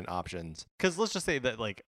immediately evident options. Because let's just say that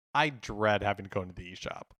like I dread having to go into the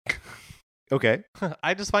eShop. Okay,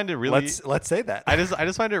 I just find it really. Let's say that. I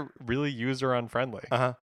just find it really user unfriendly.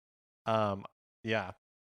 Yeah.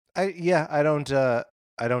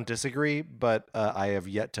 I don't disagree, but I have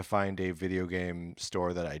yet to find a video game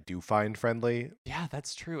store that I do find friendly. Yeah,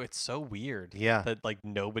 that's true. It's so weird. Yeah. That like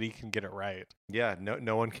nobody can get it right. Yeah,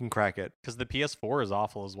 no one can crack it. Because the PS4 is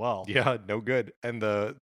awful as well. Yeah, no good. And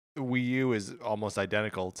the Wii U is almost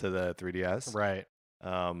identical to the 3DS. Right.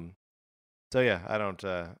 So yeah, I don't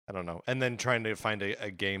know. And then trying to find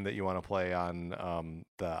a game that you want to play on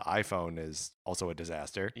the iPhone is also a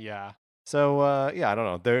disaster. Yeah. So yeah, I don't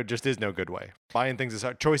know. There just is no good way. Buying things is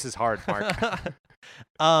hard. Choice is hard, Mark.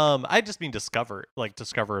 I just mean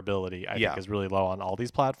discoverability. I think is really low on all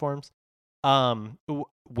these platforms.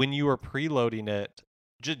 When you were preloading it,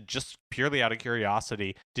 just purely out of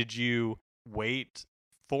curiosity, did you wait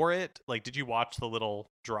for it? Like, did you watch the little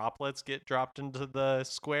droplets get dropped into the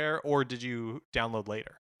square, or did you download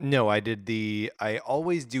later? No, I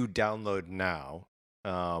always do download now.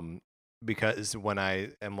 Because when I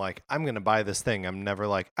am like, I'm gonna buy this thing, I'm never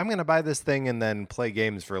like, I'm gonna buy this thing and then play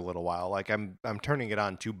games for a little while. Like I'm turning it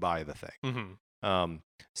on to buy the thing. Mm-hmm.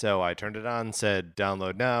 So I turned it on, said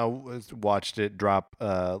download now, watched it drop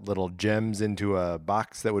little gems into a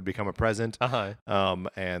box that would become a present.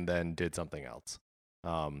 And then did something else.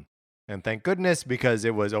 And thank goodness, because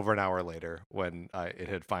it was over an hour later when it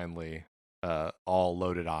had finally all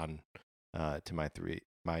loaded on to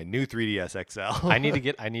my new 3DS XL. I need to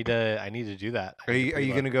do that. Are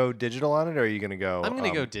you gonna go digital on it, or are you gonna go? I'm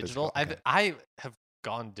gonna go digital. Okay. I have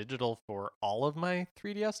gone digital for all of my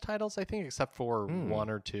 3DS titles, I think, except for one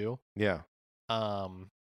or two. Yeah. I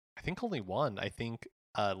think only one. I think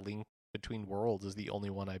Link Between Worlds is the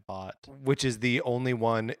only one I bought. Which is the only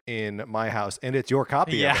one in my house, and it's your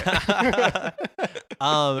copy of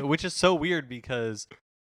it. Which is so weird because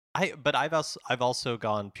I've also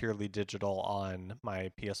gone purely digital on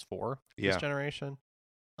my PS4 this generation.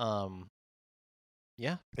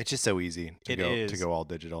 Yeah. It's just so easy to go all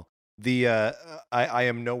digital. I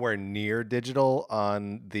am nowhere near digital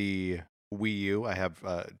on the Wii U. I have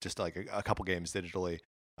just like a couple games digitally.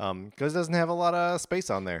 Because it doesn't have a lot of space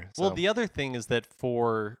on there. So. Well, the other thing is that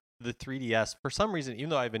for the 3DS, for some reason, even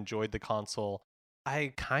though I've enjoyed the console,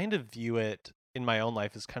 I kind of view it in my own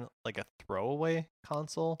life as kind of like a throwaway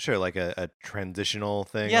console. Sure, like a transitional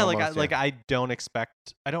thing. Yeah, almost,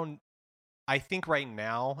 I think right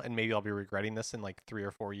now, and maybe I'll be regretting this in like 3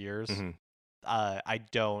 or 4 years, I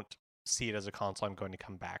don't see it as a console I'm going to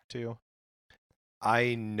come back to.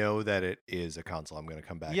 I know that it is a console I'm going to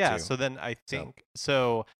come back to. Yeah, so then I think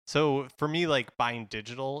so for me, like buying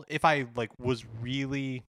digital, if I like was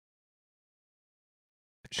really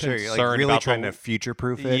like really trying to future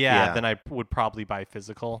proof it, then I would probably buy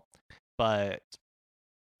physical. But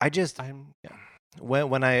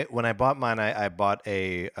when I bought mine, I bought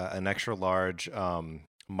an extra large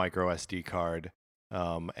micro SD card,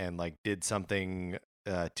 and like did something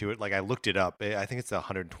to it. Like I looked it up. I think it's the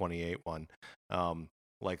 128 one.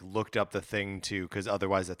 Like looked up the thing because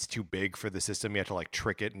otherwise that's too big for the system. You have to like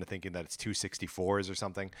trick it into thinking that it's 264s or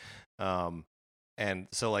something. And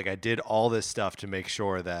so like I did all this stuff to make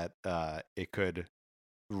sure that it could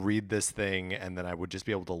read this thing, and then I would just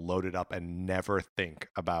be able to load it up and never think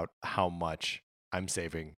about how much I'm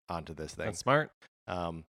saving onto this thing. That's smart.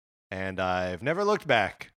 And I've never looked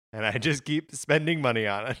back, and I just keep spending money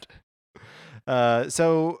on it.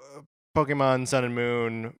 So Pokemon Sun and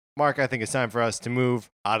Moon. Mark, I think it's time for us to move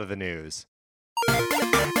out of the news.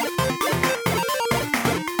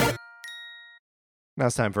 Now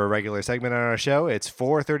it's time for a regular segment on our show. It's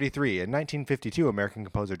 4:33. In 1952, American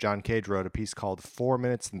composer John Cage wrote a piece called 4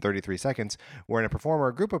 minutes and 33 seconds, wherein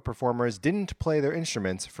a group of performers didn't play their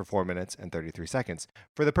instruments for 4 minutes and 33 seconds.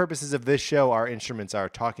 For the purposes of this show, our instruments are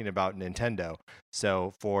talking about Nintendo.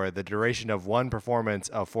 So for the duration of one performance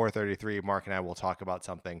of 4:33, Mark and I will talk about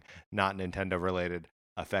something not Nintendo related,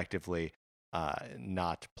 effectively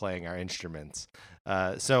not playing our instruments.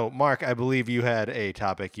 So, Mark, I believe you had a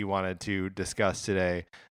topic you wanted to discuss today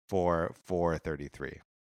for 4:33.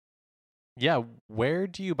 Yeah, where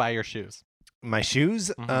do you buy your shoes? My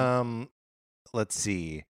shoes? Mhm. Let's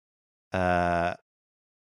see. I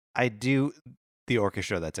do. The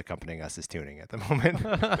orchestra that's accompanying us is tuning at the moment.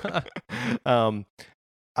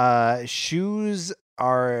 Shoes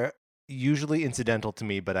are usually incidental to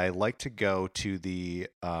me, but I like to go to the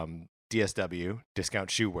DSW,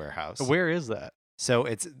 Discount Shoe Warehouse. Where is that? So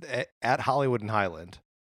it's at Hollywood and Highland.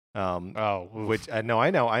 Which I know.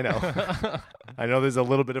 I know there's a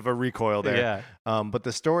little bit of a recoil there. Yeah. But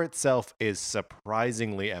the store itself is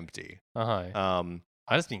surprisingly empty. I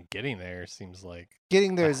just think getting there seems like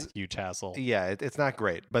Getting there's a huge hassle. Yeah, it's not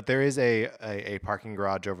great, but there is a parking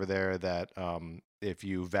garage over there that if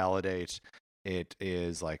you validate, it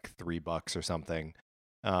is like $3 or something.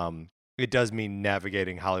 It does mean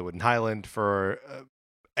navigating Hollywood and Highland for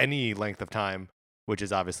any length of time, which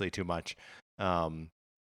is obviously too much.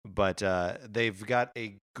 But they've got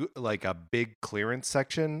a big clearance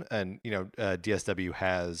section, and DSW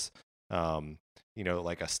has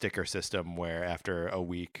like a sticker system where after a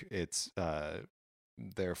week it's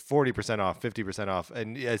they're 40% off, 50% off,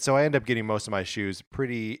 and so I end up getting most of my shoes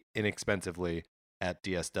pretty inexpensively at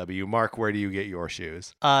DSW. Mark, where do you get your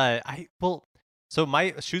shoes? So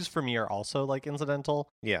my shoes for me are also like incidental.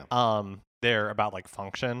 Yeah. They're about like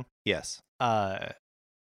function. Yes.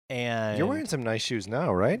 And you're wearing some nice shoes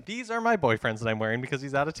now, right? These are my boyfriend's that I'm wearing because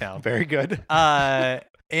he's out of town. Very good.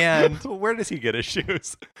 And where does he get his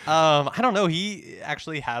shoes? I don't know. He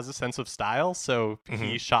actually has a sense of style, so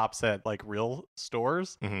he shops at like real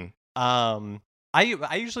stores. I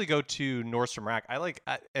usually go to Nordstrom Rack. I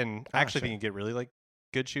actually think you get really like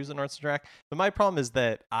good shoes at Nordstrom Rack. But my problem is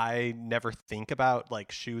that I never think about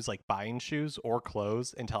like shoes, like buying shoes or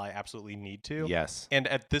clothes until I absolutely need to. Yes. And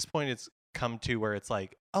at this point, it's come to where it's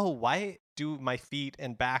like, oh, why do my feet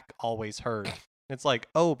and back always hurt? And it's like,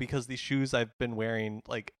 oh, because these shoes I've been wearing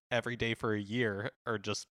like every day for a year are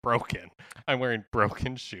just broken. I'm wearing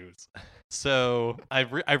broken shoes. So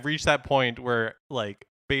I've reached that point where like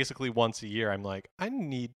basically once a year I'm like, I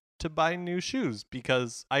need to buy new shoes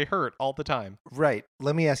because I hurt all the time. Right.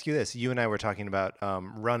 Let me ask you this. You and I were talking about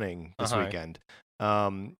running this weekend.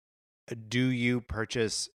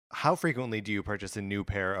 How frequently do you purchase a new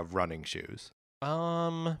pair of running shoes?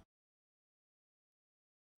 I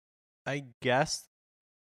guess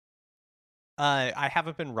I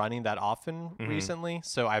haven't been running that often recently,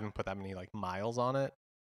 so I haven't put that many like miles on it.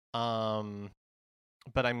 But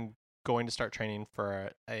I'm going to start training for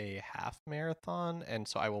a half marathon, and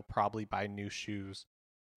so I will probably buy new shoes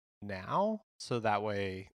now, so that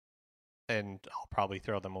way, and I'll probably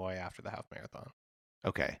throw them away after the half marathon.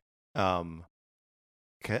 Okay.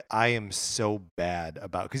 I am so bad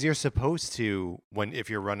about, because you're supposed to, if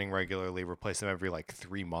you're running regularly, replace them every like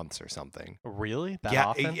 3 months or something. Really? That yeah,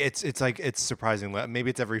 often? It's surprising.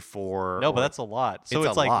 Maybe it's every 4. No, but that's a lot. So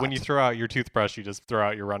it's like lot. When you throw out your toothbrush, you just throw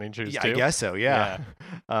out your running shoes too? I guess so, yeah.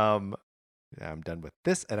 I'm done with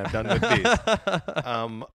this and I'm done with these.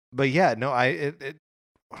 But yeah, no,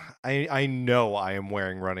 I know I am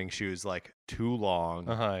wearing running shoes like too long.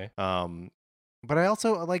 But I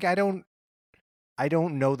also like I don't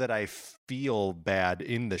know that I feel bad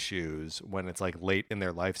in the shoes when it's like late in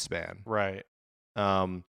their lifespan. Right.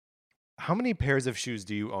 How many pairs of shoes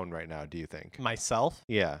do you own right now, do you think? Myself?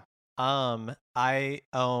 Yeah. I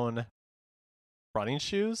own running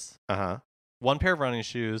shoes. One pair of running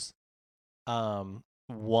shoes.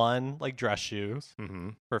 One like dress shoes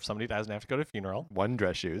for if somebody dies and I have to go to a funeral. One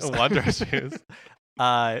dress shoes. One dress shoes.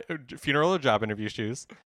 Funeral or job interview shoes.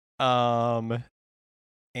 And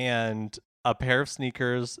a pair of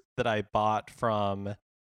sneakers that I bought from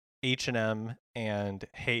H&M and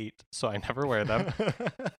hate, so I never wear them,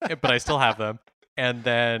 but I still have them. And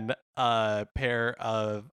then another pair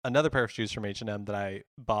of shoes from H&M that I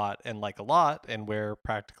bought and like a lot and wear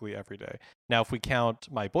practically every day. Now, if we count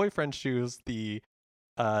my boyfriend's shoes, the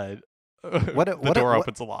door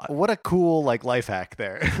opens a lot. What a cool like life hack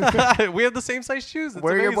there. We have the same size shoes. It's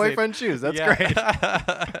wear amazing. Your boyfriend's shoes. That's great.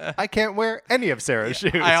 I can't wear any of Sarah's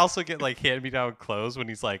shoes. I also get like hand-me-down clothes when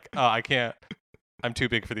he's like, oh, I can't. I'm too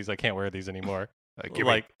big for these. I can't wear these anymore. Give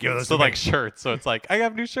those like shirts. So it's like I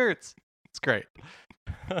have new shirts. It's great.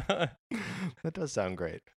 That does sound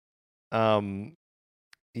great.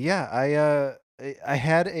 Yeah, I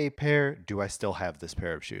had a pair. Do I still have this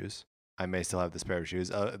pair of shoes? I may still have this pair of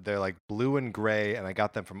shoes. They're like blue and gray, and I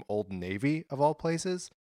got them from Old Navy of all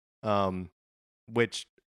places. Which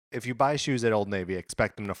if you buy shoes at Old Navy,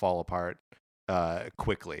 expect them to fall apart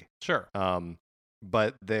quickly. Sure.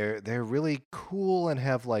 But they're really cool and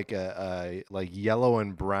have like a like yellow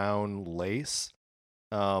and brown lace.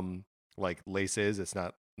 Like lace is. It's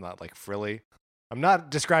not like frilly. I'm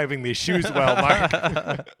not describing these shoes well,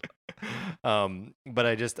 Mark. But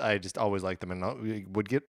I just always liked them, and I would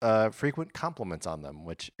get frequent compliments on them,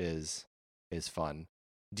 which is fun.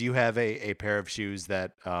 Do you have a pair of shoes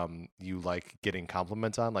that you like getting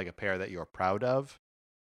compliments on, like a pair that you're proud of?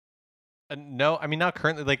 No, I mean not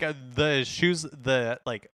currently. Like the shoes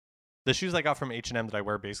I got from H&M that I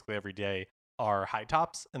wear basically every day are high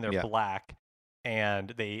tops, and they're black,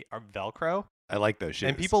 and they are Velcro. I like those shoes.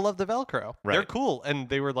 And people love the Velcro. Right. They're cool, and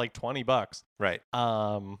they were like $20. Right.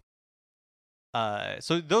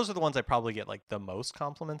 So those are the ones I probably get like the most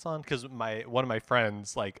compliments on, because one of my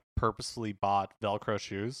friends like purposefully bought Velcro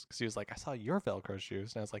shoes because he was like, I saw your Velcro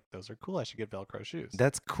shoes, and I was like, those are cool. I should get Velcro shoes.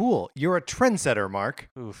 That's cool. You're a trendsetter, Mark.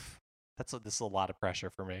 Oof. This is a lot of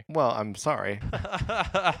pressure for me. Well, I'm sorry.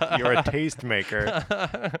 You're a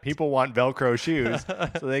tastemaker. People want Velcro shoes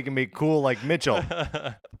so they can be cool like Mitchell.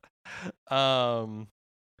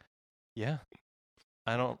 Yeah.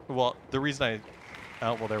 The reason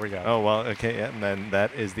there we go. Oh, well, okay. Yeah, and then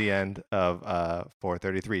that is the end of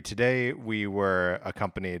 433. Today we were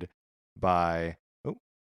accompanied by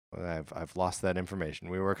I've lost that information.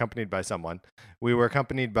 We were accompanied by someone. We were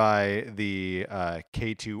accompanied by the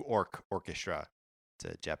K2 Orchestra.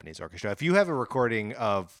 It's a Japanese orchestra. If you have a recording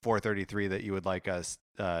of 433 that you would like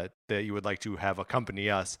to have accompany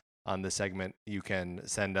us on this segment, you can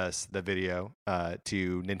send us the video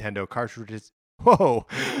to Nintendo Cartridges. Whoa!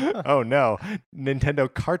 Oh no!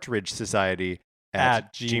 Nintendo Cartridge Society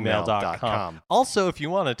at gmail.com. Also, if you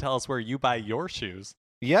want to tell us where you buy your shoes,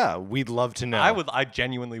 yeah, we'd love to know. I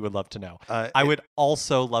genuinely would love to know. I would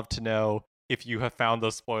also love to know if you have found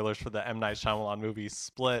those spoilers for the M. Night Shyamalan movie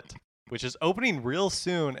Split, which is opening real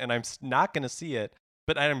soon, and I'm not going to see it,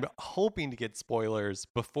 but I'm hoping to get spoilers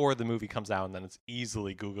before the movie comes out, and then it's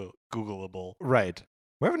easily Googleable. Right.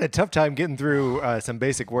 We're having a tough time getting through some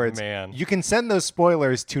basic words. Man. You can send those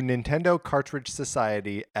spoilers to Nintendo Cartridge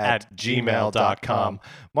Society at gmail.com.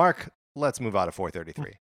 Mark, let's move on to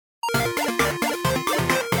 433.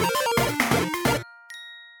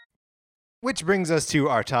 Which brings us to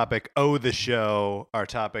our topic, the show, our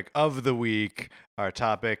topic of the week, our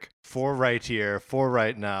topic for right here, for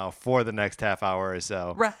right now, for the next half hour or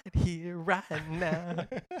so. Right here, right now.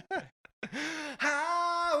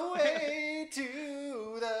 Highway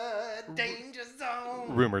to the danger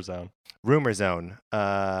zone. Rumor Zone. Rumor Zone.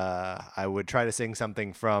 I would try to sing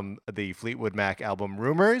something from the Fleetwood Mac album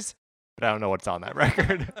Rumors, but I don't know what's on that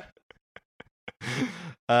record.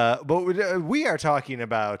 But we are talking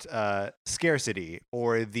about scarcity,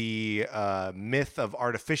 or the myth of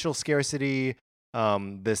artificial scarcity.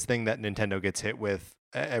 This thing that Nintendo gets hit with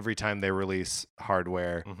every time they release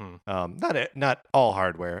hardware. Mm-hmm. Not all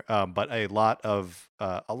hardware, but a lot of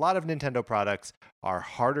Nintendo products are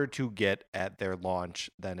harder to get at their launch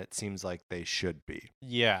than it seems like they should be.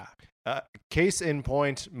 Yeah. Case in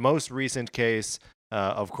point, most recent case,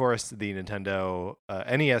 of course, the Nintendo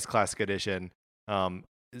NES Classic Edition.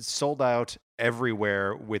 Sold out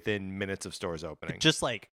everywhere within minutes of stores opening. Just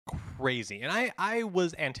like crazy. And I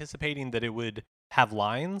was anticipating that it would have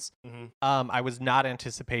lines. Mm-hmm. I was not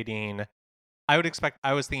anticipating. I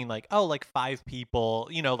was thinking like, oh, like 5 people,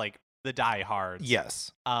 like the diehards.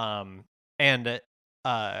 Yes. And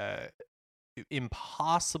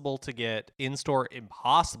impossible to get in store,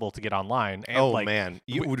 impossible to get online. And man,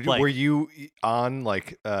 were you on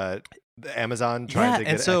like Amazon trying to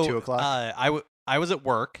get it at 2 o'clock? I was at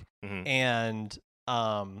work, mm-hmm. and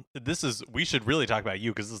we should really talk about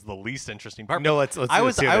you because this is the least interesting part. No, let's. I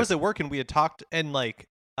was at work, and we had talked, and like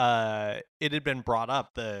it had been brought up.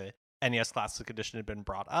 The NES Classic Edition had been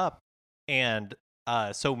brought up, and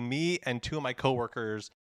so me and 2 of my coworkers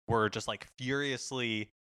were just like furiously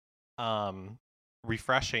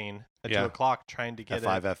refreshing at 2 o'clock, trying to get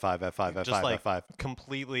F5,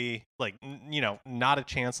 completely like not a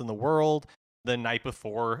chance in the world. The night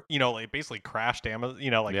before, like basically crashed Amazon.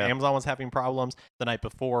 Amazon was having problems the night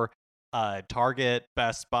before. Target,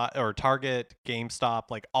 Best Buy, or Target,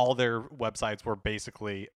 GameStop, like all their websites were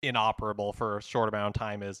basically inoperable for a short amount of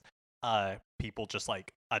time. As people just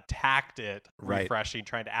like attacked it, refreshing,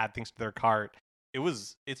 trying to add things to their cart.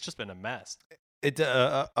 It's just been a mess. It's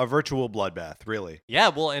a virtual bloodbath, really. Yeah,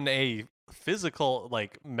 well, and a physical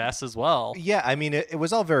like mess as well. Yeah, I mean, it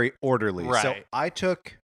was all very orderly. So Right. I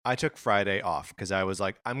took Friday off because I was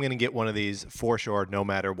like, I'm gonna get one of these for sure, no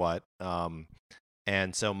matter what.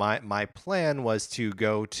 And so my plan was to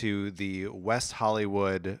go to the West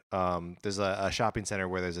Hollywood. There's a shopping center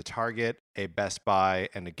where there's a Target, a Best Buy,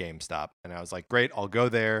 and a GameStop. And I was like, great, I'll go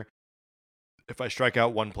there. If I strike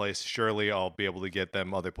out one place, surely I'll be able to get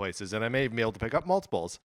them other places, and I may be able to pick up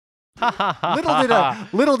multiples.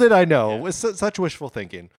 Little did I know. Yeah. It was such wishful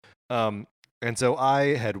thinking. And so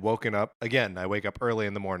I had woken up again. I wake up early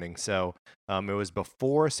in the morning, so it was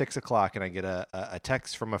before 6 o'clock, and I get a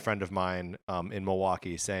text from a friend of mine in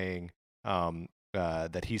Milwaukee saying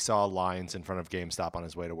that he saw lines in front of GameStop on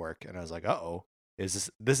his way to work, and I was like, "Uh-oh, this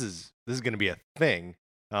is going to be a thing?"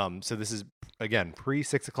 So this is again pre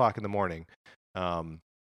 6 o'clock in the morning.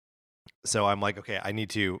 So I'm like, okay, I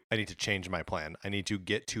need to change my plan. I need to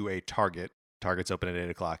get to a Target. Target's open at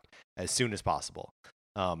 8 o'clock as soon as possible.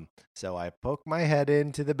 So I poke my head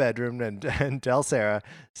into the bedroom and tell Sarah,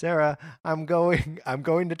 I'm going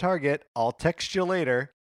to Target. I'll text you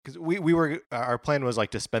later. Because our plan was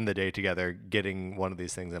like to spend the day together getting one of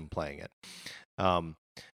these things and playing it.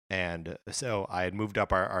 And so I had moved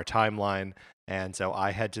up our timeline. And so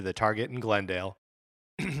I head to the Target in Glendale.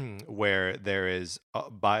 Where there is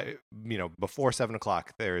before 7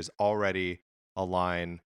 o'clock, there is already a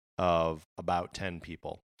line of about 10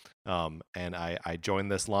 people. And I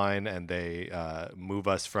joined this line, and they move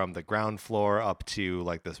us from the ground floor up to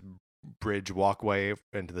like this bridge walkway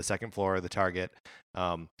into the second floor of the Target,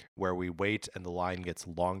 where we wait, and the line gets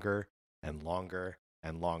longer and longer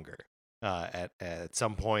and longer. At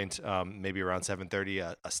some point, maybe around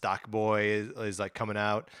 7:30, a stock boy is like coming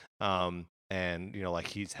out. And like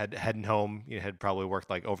he's heading home. Had probably worked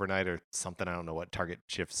like overnight or something. I don't know what Target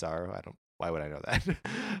shifts are. Why would I know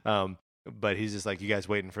that? But he's just like, you guys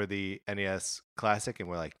waiting for the NES Classic? And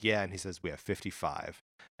we're like, yeah. And he says, we have 55,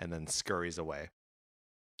 and then scurries away.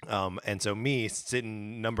 And so me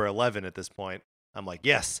sitting number 11 at this point, I'm like,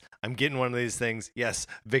 yes, I'm getting one of these things. Yes,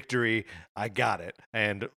 victory. I got it.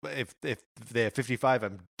 And if they have 55,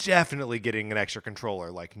 I'm definitely getting an extra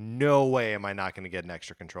controller. Like, no way am I not going to get an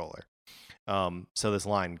extra controller. So this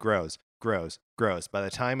line grows. By the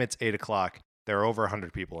time it's 8 o'clock, there are over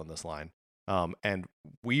 100 people in this line. And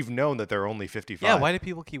we've known that there are only 55. Yeah, why do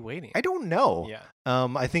people keep waiting? I don't know. Yeah.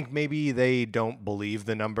 I think maybe they don't believe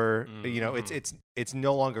the number. It's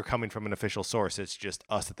no longer coming from an official source. It's just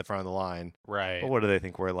us at the front of the line. Right. But what do they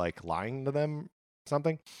think? We're like lying to them?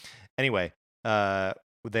 Something? Anyway, they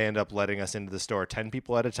end up letting us into the store 10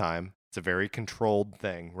 people at a time. It's a very controlled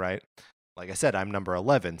thing, right? Like I said, I'm number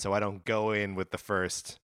 11, so I don't go in with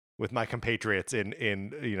with my compatriots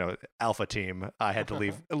in Alpha team. I had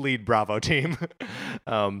to lead Bravo team.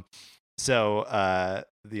 So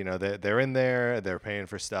they're in there, they're paying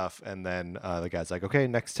for stuff, and then the guy's like, okay,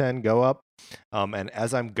 next 10, go up. And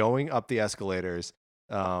as I'm going up the escalators,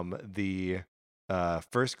 the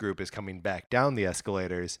first group is coming back down the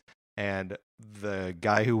escalators, and the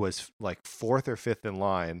guy who was like fourth or fifth in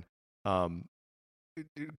line,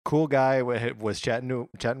 cool guy, was chatting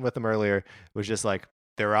with him earlier, was just like,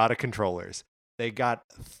 they're out of controllers. They got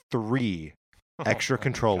 3 extra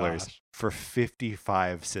controllers for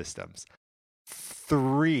 55 systems.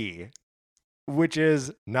 3, which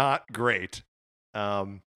is not great.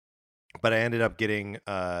 But I ended up getting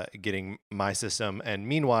my system, and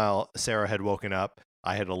meanwhile, Sarah had woken up.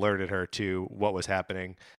 I had alerted her to what was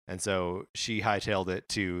happening, and so she hightailed it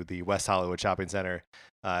to the West Hollywood Shopping Center.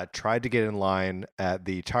 Tried to get in line at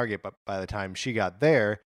the Target, but by the time she got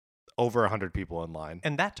there, over 100 people in line.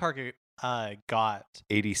 And that Target got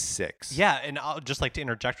 86. Yeah, and I'll just like to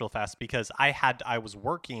interject real fast because I was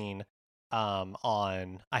working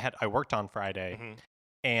I worked on Friday,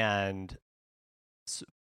 and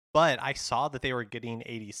but I saw that they were getting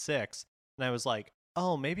 86, and I was like,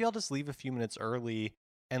 oh, maybe I'll just leave a few minutes early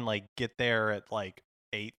and like get there at like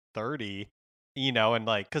 8:30. And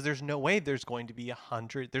like, because there's no way there's going to be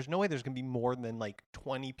 100. There's no way there's going to be more than like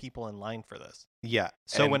 20 people in line for this. Yeah.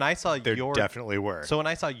 So when I saw there definitely were. So when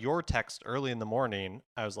I saw your text early in the morning,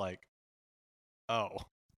 I was like, oh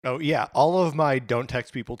yeah. All of my don't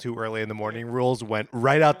text people too early in the morning rules went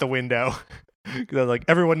right out the window. Because I was like,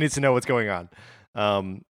 everyone needs to know what's going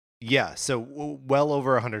on. Yeah. So well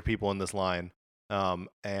over 100 people in this line.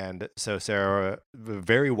 And so Sarah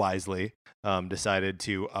very wisely decided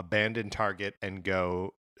to abandon Target and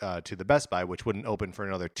go to the Best Buy, which wouldn't open for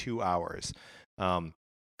another 2 hours. And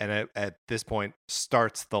at this point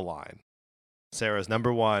starts the line. Sarah's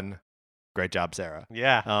number 1. Great job, Sarah.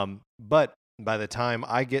 Yeah. But by the time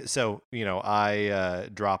I get, so, I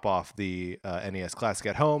drop off the NES Classic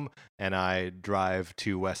at home and I drive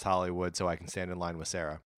to West Hollywood so I can stand in line with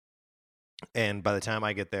Sarah. And by the time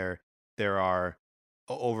I get there, there are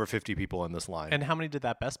over 50 people in this line. And how many did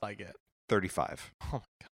that Best Buy get? 35. Oh my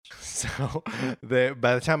gosh. So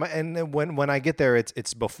by the time and then when I get there,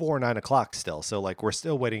 it's before 9:00 still. So like we're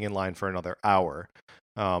still waiting in line for another hour.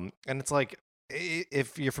 And it's like,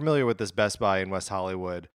 if you're familiar with this Best Buy in West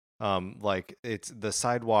Hollywood, like it's the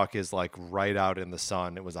sidewalk is like right out in the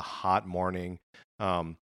sun. It was a hot morning.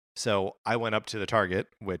 So I went up to the Target,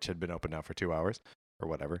 which had been open now for 2 hours or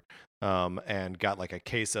whatever, and got like a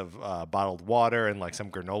case of bottled water and like some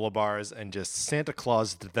granola bars and just Santa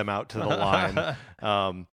Claused them out to the line.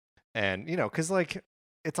 And, because like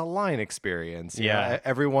it's a line experience. Yeah.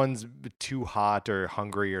 Everyone's too hot or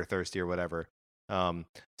hungry or thirsty or whatever.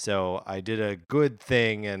 So I did a good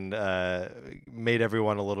thing and made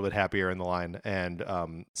everyone a little bit happier in the line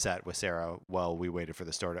and sat with Sarah while we waited for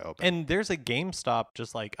the store to open. And there's a GameStop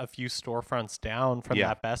just like a few storefronts down from Yeah.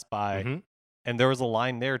 that Best Buy. Mhm. And there was a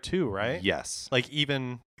line there too, right? Yes. Like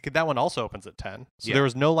even that one also opens at 10. So Yeah. there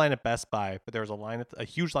was no line at Best Buy, but there was a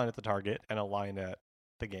huge line at the Target and a line at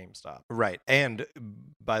the GameStop. Right. And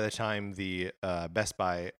by the time the Best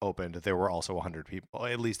Buy opened, there were also 100 people,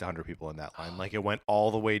 at least 100 people in that line. Like it went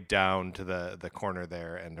all the way down to the corner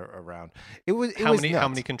there and around. It was How many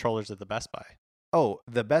nuts. controllers at the Best Buy? Oh,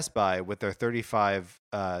 the Best Buy with their 35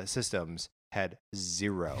 systems had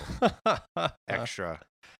 0 extra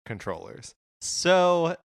controllers.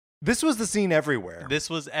 So This was the scene everywhere.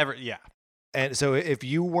 this was yeah. And so if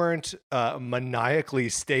you weren't maniacally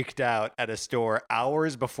staked out at a store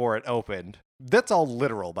hours before it opened, that's all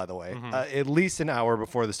literal, by the way, Mhm. At least an hour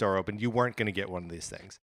before the store opened, you weren't going to get one of these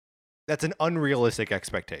things. That's an unrealistic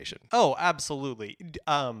expectation. Oh, absolutely.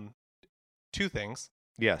 Two things.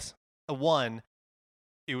 Yes. One,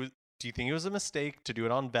 do you think it was a mistake to do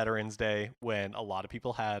it on Veterans Day when a lot of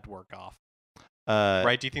people had work off?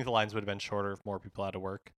 Right? Do you think the lines would have been shorter if more people had to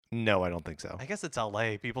work? No, I don't think so. I guess it's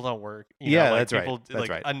LA. People don't work. That's right. people, That's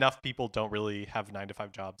right. Enough people don't really have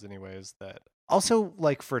 9-to-5 jobs anyways. Also,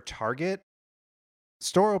 like for Target,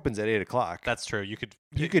 store opens at 8:00. That's true. You could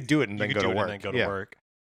do it and then go to work. And then go to work.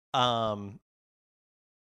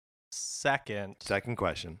 Second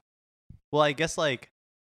question. Well, I guess like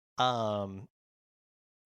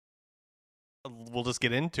we'll just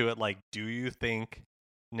get into it. Like, do you think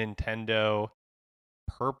Nintendo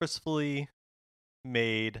purposefully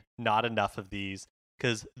made not enough of these?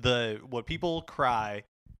 Because what people cry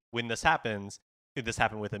when this happened with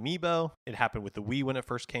Amiibo. It happened with the Wii when it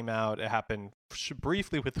first came out. It happened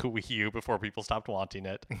briefly with the Wii U before people stopped wanting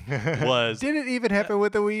it. Did it even happen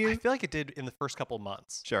with the Wii U? I feel like it did in the first couple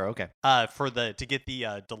months. Sure, okay. To get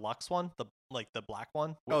the deluxe one, the black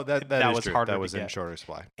one. Oh, that was true. harder. That was to in get. shorter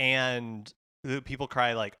supply. And the people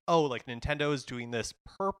cry like, oh, like Nintendo is doing this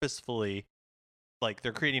purposefully, like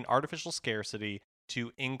they're creating artificial scarcity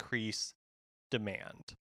to increase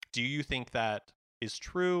demand. Do you think that is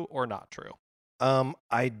true or not true?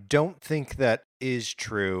 I don't think that is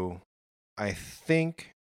true. I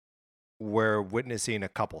think we're witnessing a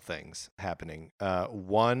couple things happening.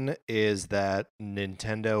 One is that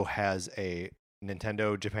Nintendo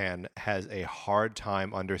Japan has a hard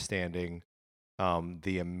time understanding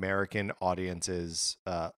the American audience's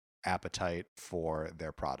appetite for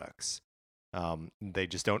their products. They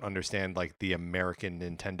just don't understand like the American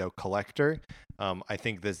Nintendo collector. I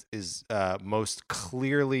think this is most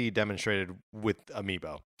clearly demonstrated with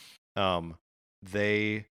Amiibo.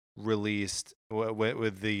 They released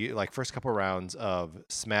with the like first couple rounds of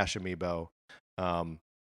Smash Amiibo.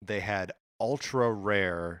 They had ultra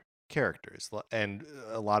rare characters and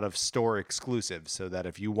a lot of store exclusives, so that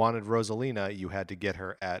if you wanted Rosalina, you had to get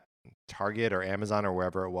her at Target or Amazon or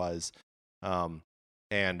wherever it was.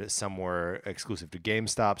 And some were exclusive to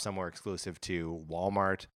GameStop, some were exclusive to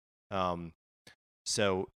Walmart.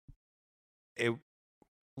 So it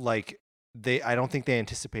I don't think they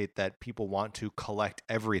anticipate that people want to collect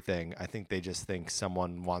everything. I think they just think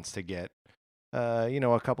someone wants to get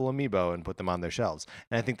a couple Amiibo and put them on their shelves.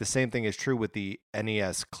 And I think the same thing is true with the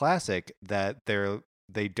NES Classic, that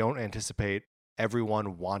they don't anticipate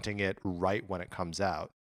everyone wanting it right when it comes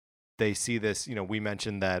out. They see this, we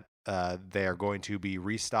mentioned that they are going to be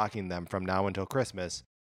restocking them from now until Christmas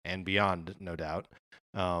and beyond, no doubt.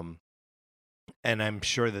 And I'm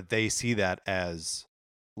sure that they see that as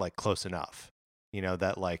like close enough,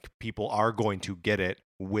 that like people are going to get it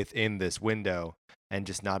within this window, and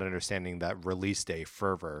just not understanding that release day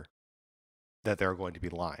fervor, that there are going to be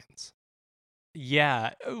lines.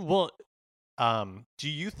 Yeah. Well, do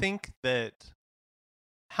you think that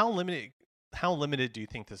how limited how limited do you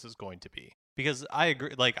think this is going to be? Because I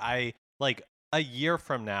agree, like a year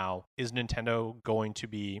from now, is Nintendo going to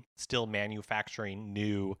be still manufacturing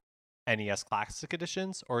new NES Classic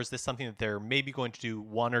editions, or is this something that they're maybe going to do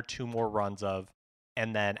one or two more runs of,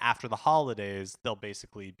 and then after the holidays they'll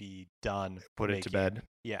basically be done, Put it to bed.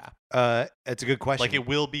 Yeah, It's a good question. like it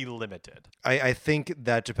will be limited. I think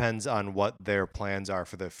that depends on what their plans are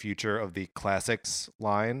for the future of the Classics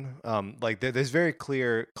line. Like there's very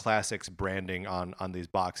clear Classics branding on these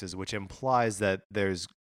boxes, which implies that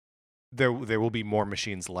there will be more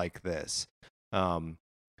machines like this.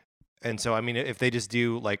 And so, I mean, if they just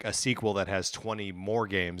do like a sequel that has 20 more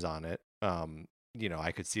games on it,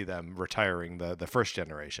 I could see them retiring the first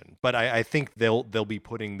generation. But I think they'll be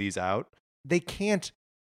putting these out. They can't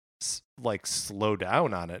like slow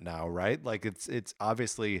down on it now, right? Like it's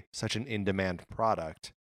obviously such an in-demand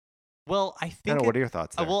product. Well, I think what are your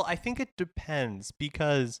thoughts there? Well, I think it depends,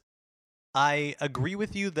 because I agree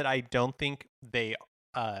with you that I don't think they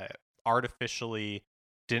artificially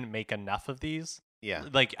didn't make enough of these. Yeah.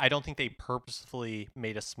 Like, I don't think they purposefully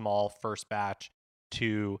made a small first batch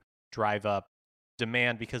to drive up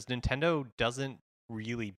demand, because Nintendo doesn't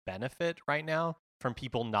really benefit right now from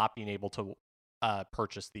people not being able to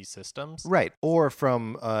purchase these systems. Right. Or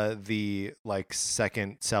from the like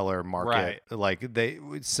second seller market. Right. Like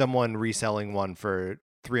someone reselling one for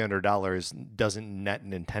 $300 doesn't net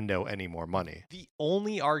Nintendo any more money. The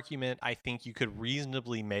only argument I think you could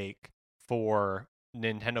reasonably make for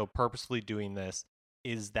Nintendo purposefully doing this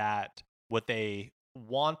is that what they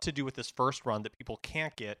want to do with this first run that people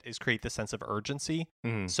can't get is create this sense of urgency.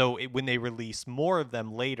 Mm-hmm. So when they release more of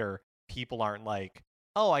them later, people aren't like,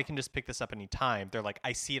 oh, I can just pick this up anytime. They're like,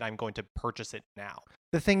 I see it, I'm going to purchase it now.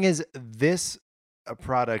 The thing is, this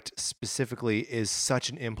product specifically is such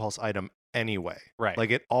an impulse item anyway. Right.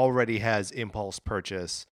 Like it already has impulse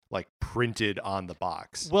purchase like printed on the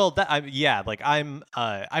box. Well, I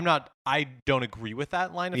don't agree with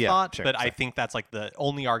that line of thought, sure, but I think that's like the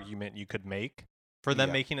only argument you could make for them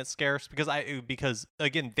Yeah. making it scarce, because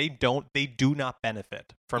again, they do not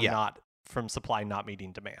benefit from supply not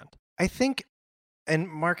meeting demand. I think, and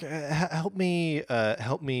Mark, help me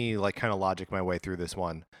like kind of logic my way through this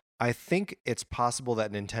one. I think it's possible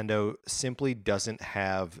that Nintendo simply doesn't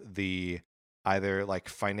have the either like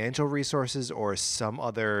financial resources or some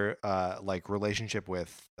other like relationship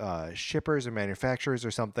with shippers or manufacturers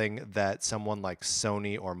or something that someone like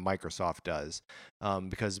Sony or Microsoft does,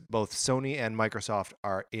 because both Sony and Microsoft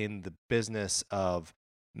are in the business of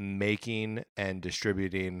making and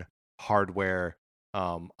distributing hardware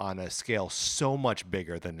on a scale so much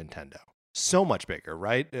bigger than Nintendo. So much bigger,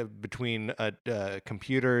 right? Between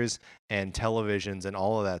computers and televisions and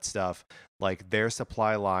all of that stuff, like their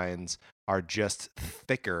supply lines are just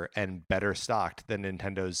thicker and better stocked than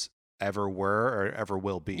Nintendo's ever were or ever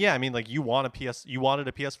will be. Yeah, I mean, like you wanted a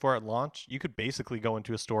PS4 at launch, you could basically go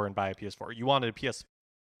into a store and buy a PS4. You wanted a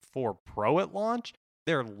PS4 Pro at launch,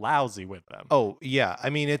 they're lousy with them. Oh yeah, I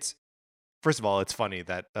mean first of all, it's funny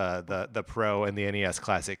that the Pro and the NES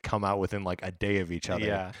Classic come out within like a day of each other.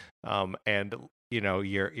 Yeah. And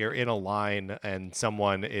you're in a line and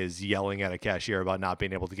someone is yelling at a cashier about not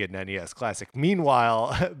being able to get an NES Classic.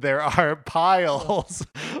 Meanwhile, there are piles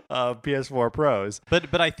of PS4 Pros.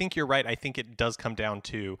 But I think you're right. I think it does come down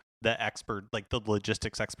to the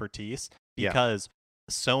logistics expertise, because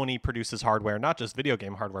Sony produces hardware, not just video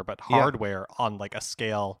game hardware, but hardware on like a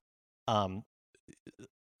scale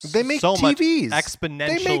they make so TVs much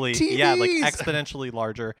exponentially, like exponentially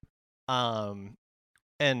larger.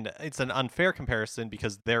 And it's an unfair comparison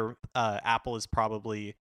because Apple is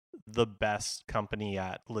probably the best company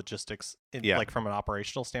at logistics, like from an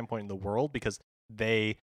operational standpoint in the world, because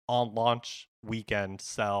they on launch weekend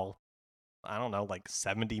sell, I don't know, like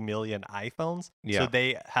 70 million iPhones. Yeah. So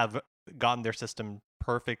they have gotten their system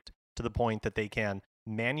perfect to the point that they can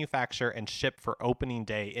manufacture and ship for opening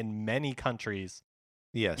day in many countries.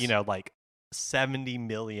 Yes. Like 70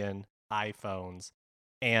 million iPhones.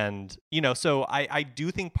 And, so I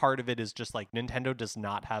do think part of it is just like Nintendo does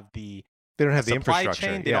not have they don't have the infrastructure.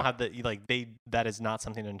 Chain. They don't have that is not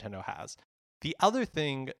something Nintendo has. The other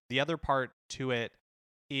part to it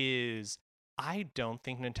is I don't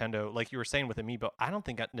think Nintendo, like you were saying with Amiibo, I don't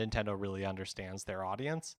think Nintendo really understands their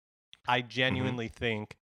audience. I genuinely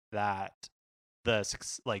think that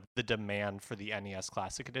the demand for the NES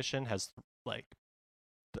Classic Edition has like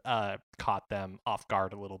caught them off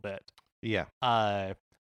guard a little bit. Yeah.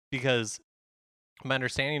 Because my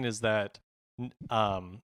understanding is that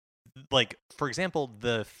like for example,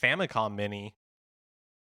 the Famicom Mini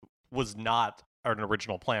was not an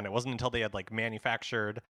original plan. It wasn't until they had like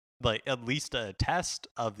manufactured like at least a test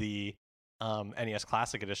of the NES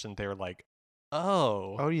Classic Edition, they were like,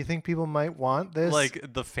 oh, Oh, do you think people might want this?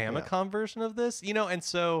 like the Famicom version of this, and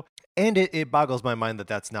so And it boggles my mind that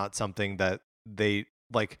that's not something that they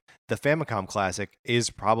like. The Famicom Classic is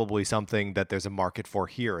probably something that there's a market for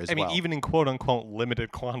here as I well. mean, even in quote unquote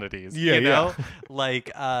limited quantities, Yeah, yeah. like,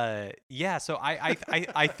 yeah. So I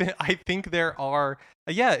think there are,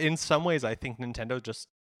 in some ways, I think Nintendo just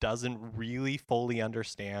doesn't really fully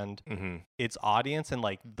understand Mm-hmm. its audience and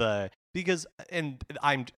like because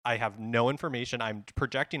I have no information. I'm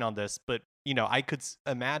projecting on this, but I could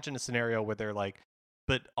imagine a scenario where they're like,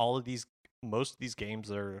 but most of these games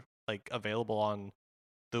are like available on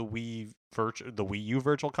the the Wii U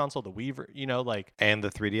Virtual Console, the Wii, like, And the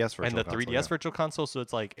 3DS virtual and the console, 3DS yeah. Virtual Console. So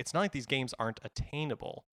it's like it's not like these games aren't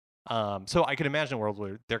attainable. So I could imagine a world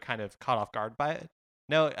where they're kind of caught off guard by it.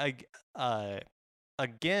 Now,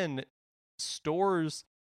 again, stores,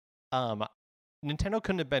 Nintendo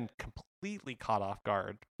couldn't have been completely caught off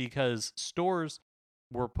guard because stores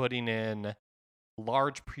were putting in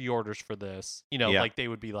large pre-orders for this. Yeah. Like they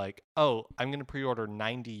would be like, "Oh, I'm going to pre-order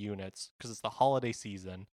 90 units because it's the holiday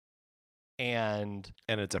season, and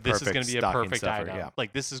it's a this perfect is going to be a stocking perfect stuffer, item. Yeah.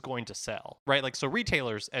 Like this is going to sell, right?" Like so,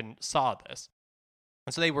 retailers saw this,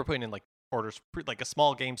 and so they were putting in like orders, like a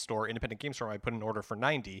small game store, independent game store might put an order for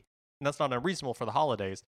 90, and that's not unreasonable for the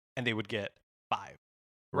holidays, and they would get 5,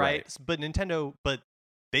 right? But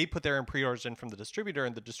they put their pre-orders in from the distributor,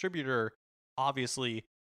 and the distributor obviously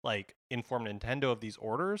like informed Nintendo of these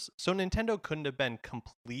orders. So Nintendo couldn't have been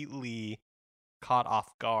completely caught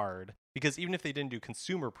off guard because even if they didn't do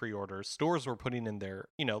consumer pre-orders, stores were putting in their,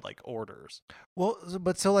 like orders. Well,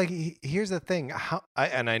 but so like here's the thing.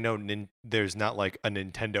 I know there's not like a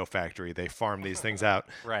Nintendo factory. They farm these things out.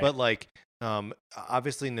 Right. But like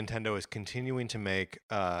obviously Nintendo is continuing to make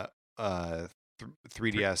 3DS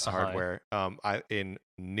hardware in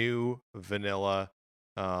new, vanilla,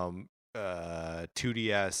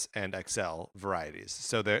 2DS and XL varieties.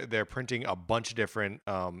 So they're printing a bunch of different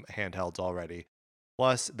handhelds already.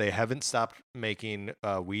 Plus, they haven't stopped making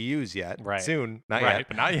Wii U's yet. Right. Soon, not right, yet,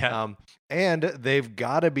 but not yet. And they've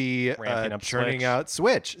got to be Ramping up churning Switch. out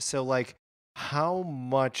Switch. So like, how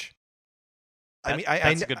much?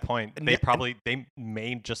 That's a good point. They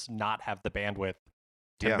may just not have the bandwidth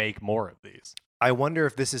to make more of these. I wonder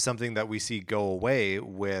if this is something that we see go away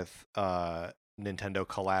with Nintendo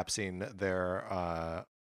collapsing their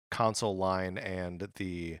console line and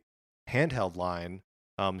the handheld line,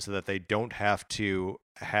 so that they don't have to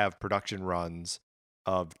have production runs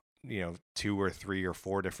of 2 or 3 or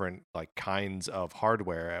 4 different like kinds of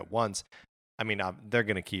hardware at once. I mean, they're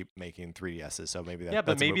gonna keep making 3DSs, so maybe that. Yeah,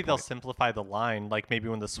 but maybe they'll point. simplify the line. Like maybe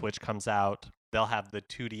when the Switch comes out, they'll have the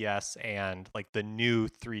 2DS and like the new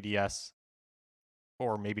 3DS,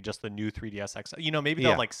 or maybe just the new 3DS XL. Maybe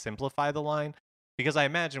they'll like simplify the line, because I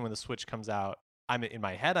imagine when the Switch comes out, I'm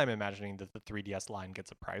imagining that the 3DS line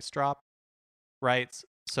gets a price drop, right?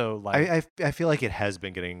 So like I feel like it has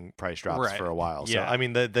been getting price drops for a while. So I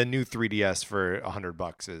mean the new 3DS for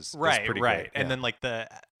 $100 is pretty great. Right. And then like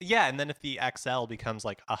and then if the XL becomes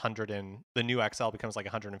like 100 and the new XL becomes like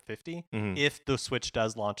 150, if the Switch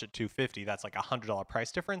does launch at 250, that's like $100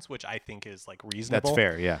 price difference, which I think is like reasonable. That's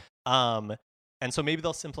fair, yeah. And so maybe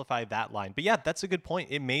they'll simplify that line. But yeah, that's a good point.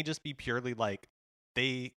 It may just be purely like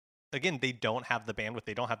they don't have the bandwidth,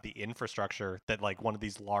 they don't have the infrastructure that like one of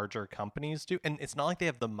these larger companies do, and it's not like they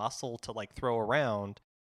have the muscle to like throw around.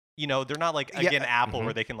 They're not like Apple,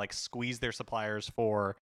 where they can like squeeze their suppliers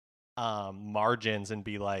for margins and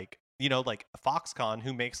be like, like Foxconn,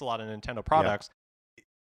 who makes a lot of Nintendo products.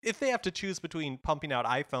 If they have to choose between pumping out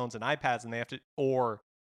iPhones and iPads, and they have to, or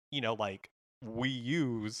like Wii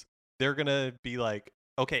U's, they're gonna be like,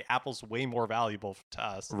 okay, Apple's way more valuable to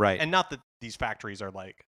us, right? And not that these factories are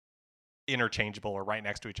like interchangeable or right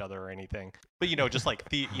next to each other or anything, but just like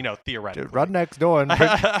theoretically, Dude, run next door and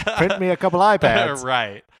print me a couple iPads.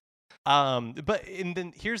 Right. But and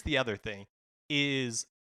then here's the other thing is,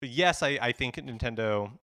 yes, I think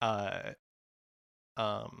Nintendo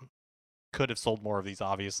could have sold more of these.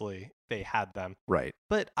 Obviously they had them, right?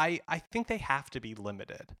 But I think they have to be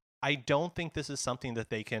limited. I don't think this is something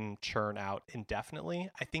that they can churn out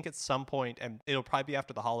indefinitely. I think at some point, and it'll probably be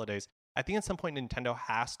after the holidays, I think at some point Nintendo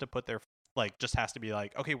has to put their just has to be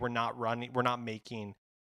like, okay, we're not making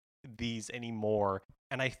these anymore.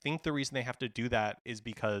 And I think the reason they have to do that is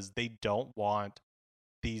because they don't want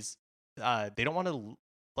these they don't want to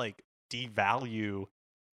like devalue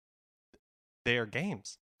their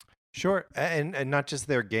games. Sure, and not just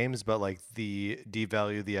their games, but like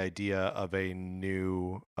devalue the idea of a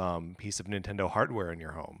new piece of Nintendo hardware in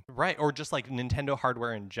your home, right? Or just like Nintendo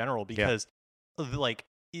hardware in general, because like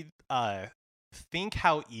think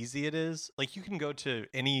how easy it is. Like you can go to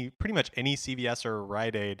pretty much any CVS or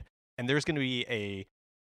Rite Aid, and there's going to be a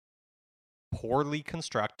poorly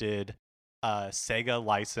constructed, Sega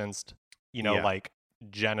licensed, Yeah. like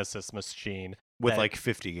Genesis machine with that- like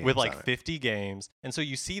 50 games with like on it. 50 games. And so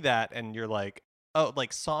you see that and you're like, oh,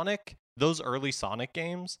 like Sonic, those early Sonic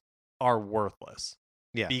games are worthless.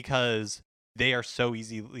 Yeah. Because they are so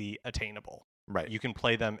easily attainable. Right. You can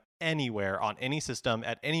play them anywhere on any system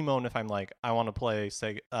at any moment. If I'm like, I want to play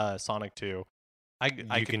Sonic 2, I You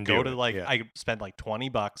can can go do to it, like, yeah. I spend like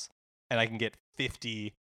 $20 and I can get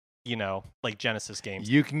 50, like Genesis games.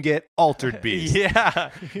 You can get Altered Beast.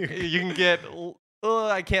 Yeah. You can get,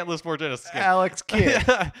 I can't list more Genesis games. Alex Kidd.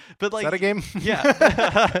 But like, Is that a game?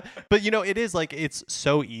 yeah. But it is like, it's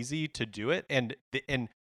so easy to do it. And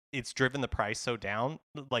it's driven the price so down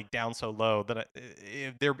so low that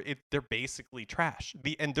they're basically trash.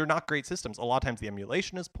 And they're not great systems. A lot of times the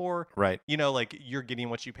emulation is poor. Right. Like you're getting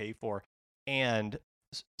what you pay for. And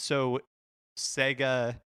so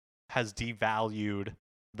Sega has devalued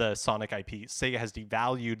the Sonic IP. Sega has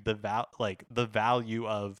devalued the value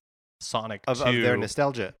of Sonic Of 2. their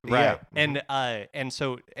nostalgia. Right. Yeah. And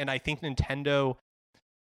I think Nintendo,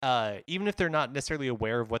 even if they're not necessarily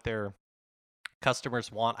aware of what their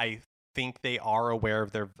customers want, I think they are aware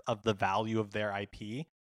of the value of their IP.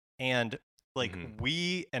 And like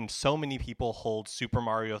we and so many people hold Super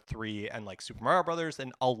Mario 3 and like Super Mario Brothers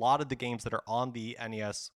and a lot of the games that are on the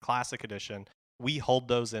NES Classic Edition, we hold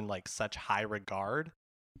those in like such high regard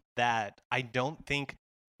that I don't think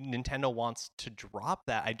Nintendo wants to drop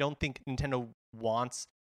that. I don't think Nintendo wants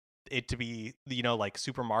it to be, like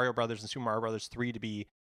Super Mario Brothers and Super Mario Brothers 3 to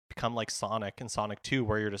become like Sonic and Sonic 2,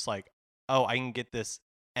 where you're just like, oh, I can get this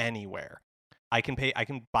anywhere. I can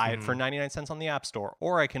buy it for 99 cents on the App Store,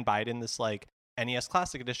 or I can buy it in this like NES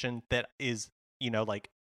Classic Edition that is, like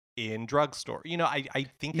in drugstore. I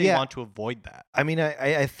think they want to avoid that. I mean,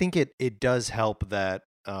 I think it does help that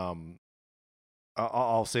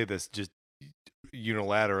I'll say this just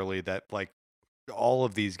unilaterally, that like all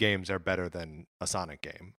of these games are better than a Sonic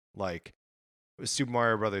game. Like Super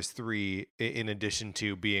Mario Brothers 3, in addition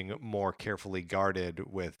to being more carefully guarded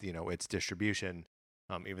with its distribution,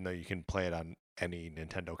 even though you can play it on any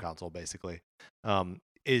Nintendo console basically,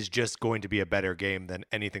 is just going to be a better game than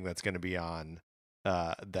anything that's going to be on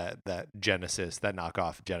that Genesis, that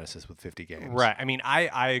knockoff Genesis with 50 games. Right. I mean,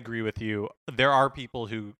 I agree with you. There are people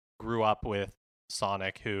who grew up with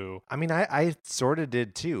Sonic who, I mean, I sort of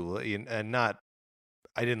did too, and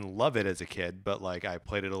I didn't love it as a kid, but like I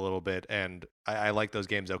played it a little bit and I like those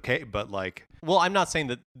games okay, but like, well, I'm not saying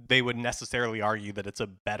that they would necessarily argue that it's a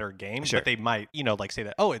better game, Sure. but they might, like say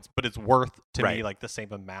that, oh, it's worth to Right. me like the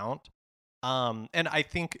same amount. And I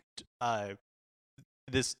think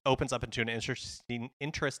this opens up into an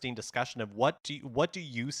interesting discussion of what do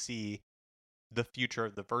you see the future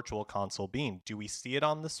of the virtual console being? Do we see it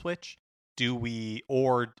on the Switch? Does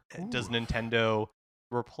Nintendo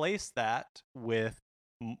replace that with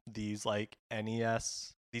these like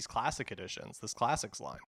NES, these classic editions, this classics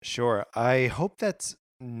line? Sure. I hope that's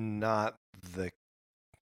not the.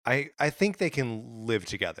 I think they can live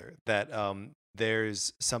together. That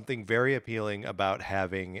there's something very appealing about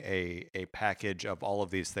having a package of all of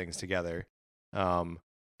these things together, but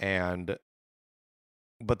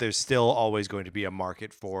there's still always going to be a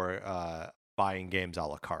market for buying games a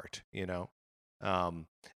la carte,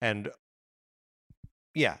 and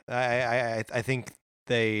yeah, I think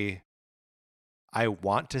I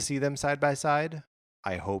want to see them side by side.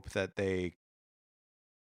 I hope that they.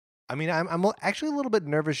 I mean, I'm actually a little bit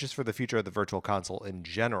nervous just for the future of the virtual console in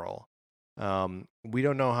general. We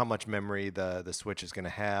don't know how much memory the Switch is going to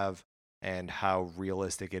have and how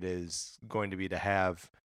realistic it is going to be to have,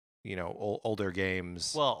 older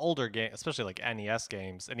games. Well, older games, especially like NES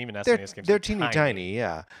games and even they're, SNES games, they're are teeny tiny,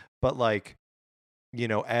 yeah. But like,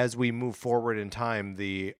 as we move forward in time,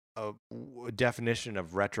 the definition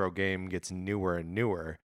of retro game gets newer and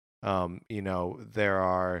newer. There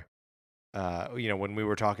are. When we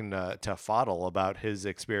were talking to Fodl about his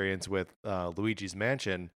experience with Luigi's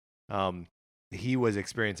Mansion, he was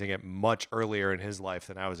experiencing it much earlier in his life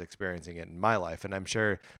than I was experiencing it in my life. And I'm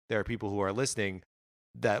sure there are people who are listening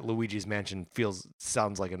that Luigi's Mansion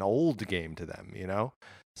sounds like an old game to them,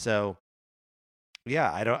 So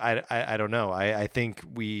yeah, I don't know. I think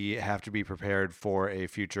we have to be prepared for a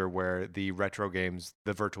future where the retro games,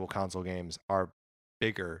 the virtual console games, are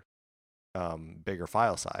bigger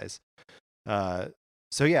file size.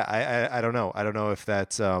 So yeah, I don't know. I don't know if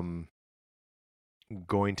that's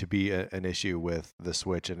going to be an issue with the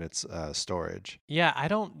Switch and its storage. Yeah, I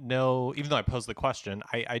don't know. Even though I posed the question,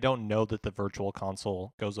 I don't know that the Virtual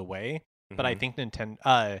Console goes away. But I Mhm. think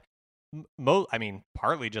Nintendo, I mean,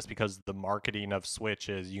 partly just because the marketing of Switch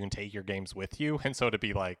is you can take your games with you, and so to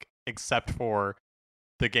be like, except for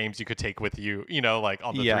the games you could take with you, like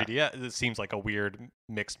on the Yeah. 3DS, it seems like a weird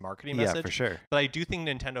mixed marketing Yeah, message. for sure. But I do think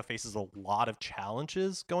Nintendo faces a lot of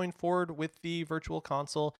challenges going forward with the Virtual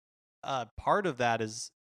Console. Part of that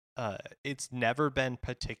is it's never been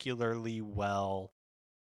particularly well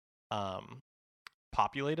um,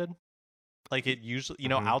 populated. Like it usually,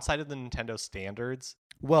 Mhm. outside of the Nintendo standards,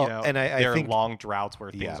 Well, and I there are think long droughts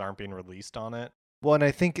where things yeah. aren't being released on it. Well, and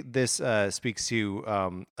I think this speaks to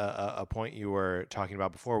a point you were talking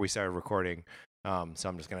about before we started recording. So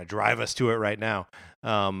I'm just going to drive us to it right now.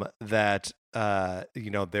 That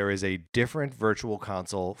there is a different virtual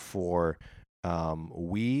console for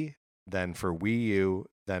Wii than for Wii U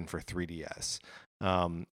than for 3DS.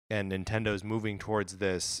 And Nintendo's moving towards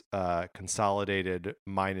this consolidated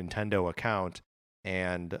My Nintendo account.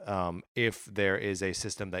 And if there is a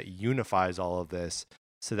system that unifies all of this,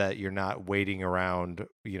 so that you're not waiting around,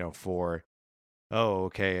 for, oh,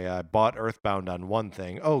 okay, I bought Earthbound on one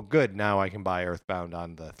thing. Oh, good, now I can buy Earthbound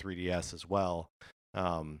on the 3DS as well.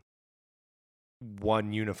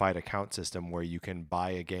 One unified account system where you can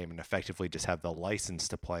buy a game and effectively just have the license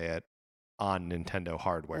to play it on Nintendo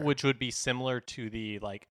hardware. Which would be similar to the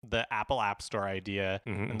Apple App Store idea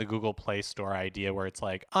Mhm. and the Google Play Store idea, where it's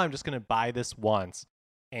like, oh, I'm just going to buy this once,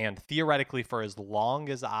 and theoretically, for as long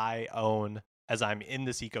as I'm in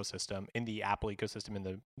this ecosystem, in the Apple ecosystem, in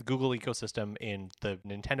the Google ecosystem, in the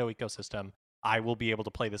Nintendo ecosystem, I will be able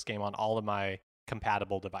to play this game on all of my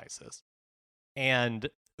compatible devices. And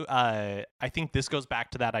I think this goes back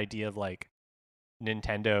to that idea of like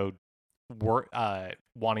Nintendo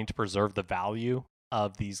wanting to preserve the value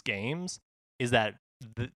of these games, is that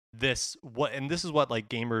this is what like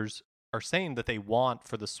gamers are saying that they want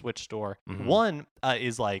for the Switch store. Mhm. One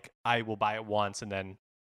is like, I will buy it once, and then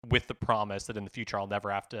with the promise that in the future I'll never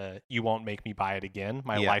have to. You won't make me buy it again.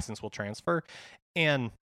 My Yeah. license will transfer,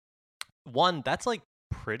 and one that's like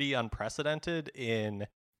pretty unprecedented in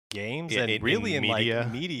games and really in media.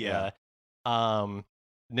 like media.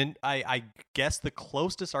 I guess the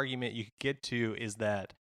closest argument you could get to is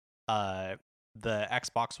that the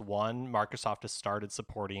Xbox One, Microsoft has started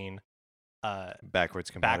supporting Backwards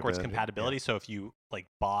compatibility. Yeah. So if you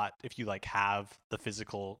have the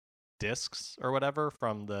physical discs or whatever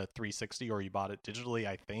from the 360, or you bought it digitally,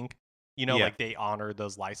 I think, Yeah. like they honor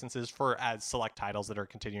those licenses for as select titles that are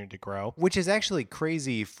continuing to grow. Which is actually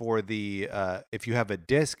crazy for the if you have a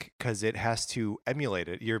disc, because it has to emulate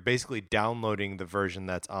it. You're basically downloading the version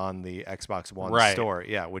that's on the Xbox One Right. store.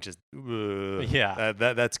 Yeah, which is Yeah.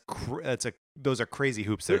 those are crazy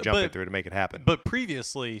hoops they're jumping But- through to make it happen. But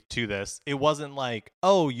previously to this, it wasn't like,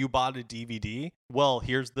 oh, you bought a DVD? Well,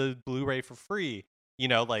 here's the Blu-ray for free.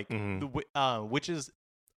 Mhm. Which is,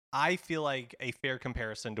 I feel like, a fair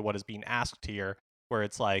comparison to what is being asked here, where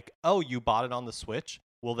it's like, oh, you bought it on the Switch?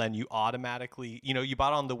 Well, then you automatically, you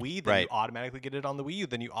bought it on the Wii, then you Right. automatically get it on the Wii U,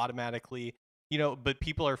 then you automatically, but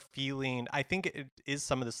people are feeling, I think it is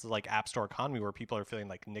some of this like App Store economy where people are feeling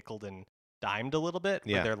like nickeled and dimed a little bit,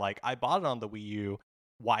 where Yeah. they're like, I bought it on the Wii U.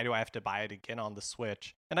 Why do I have to buy it again on the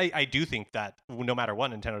Switch? And I do think that no matter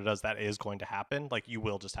what Nintendo does, that is going to happen. Like, you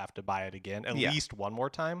will just have to buy it again at Yeah. least one more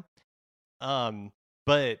time.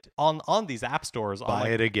 But on these app stores, Buy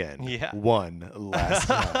it again. Yeah. One last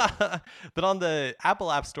time. But on the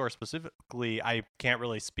Apple App Store specifically, I can't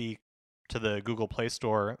really speak to the Google Play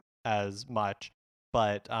Store as much,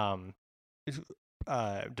 but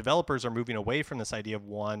developers are moving away from this idea of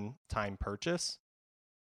one-time purchase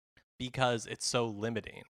because it's so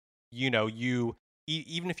limiting.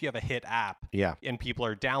 Even if you have a hit app, Yeah. and people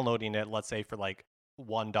are downloading it, let's say for like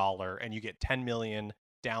 $1, and you get 10 million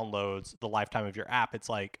downloads the lifetime of your app, it's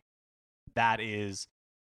like,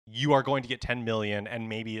 you are going to get 10 million, and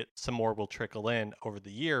maybe some more will trickle in over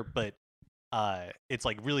the year, but it's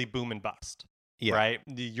like really boom and bust. Yeah. Right?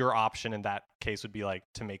 Your option in that case would be like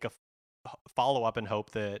to make a follow-up and hope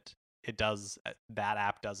that that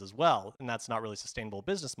app does as well, and that's not really a sustainable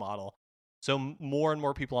business model. So more and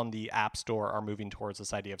more people on the App Store are moving towards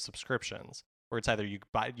this idea of subscriptions, where it's either you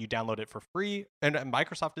download it for free, and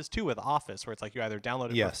Microsoft is too with Office, where it's like you either download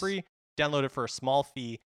it Yes. for free, download it for a small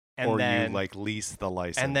fee, and or then you like lease the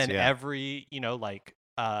license. and then yeah. every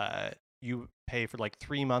you pay for like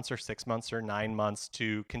 3 months or 6 months or 9 months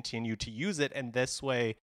to continue to use it, and this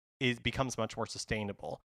way it becomes much more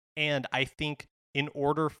sustainable. And I think in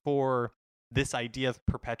order for this idea of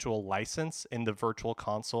perpetual license in the virtual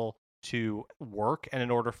console to work, and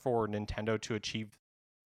in order for Nintendo to achieve,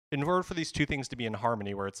 in order for these two things to be in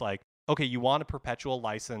harmony, where it's like, okay, you want a perpetual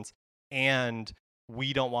license, and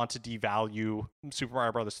we don't want to devalue Super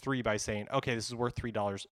Mario Brothers 3 by saying, okay, this is worth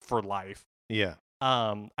 $3 for life. Yeah.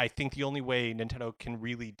 I think the only way Nintendo can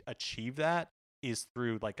really achieve that is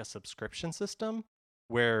through like a subscription system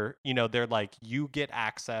where, they're like, you get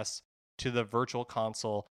access to the virtual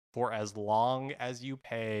console for as long as you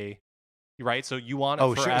pay, right? So you want it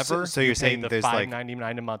Oh, sure. forever. So you you're pay saying the there's like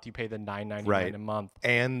 $5.99 a month, you pay the $9.99 Right. a month.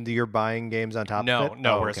 And you're buying games on top of No, it?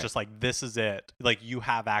 no, Oh, where it's okay. just like, this is it. Like, you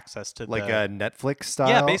have access to Like the a Netflix style?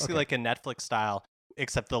 yeah, basically Okay. like a Netflix style,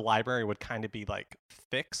 except the library would kind of be like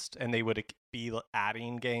fixed, and they would be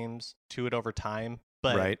adding games to it over time.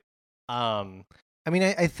 But Right. um, I mean,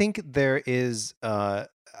 I think there is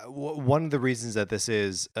one of the reasons that this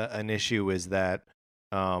is an issue is that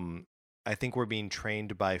I think we're being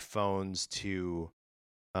trained by phones to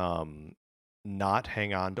not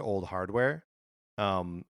hang on to old hardware.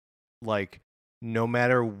 Like, no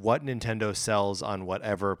matter what Nintendo sells on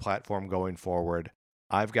whatever platform going forward,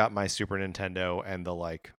 I've got my Super Nintendo and the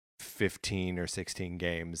like 15 or 16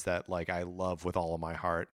 games that like I love with all of my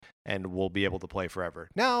heart and will be able to play forever.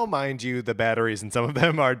 Now, mind you, the batteries in some of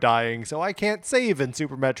them are dying, so I can't save in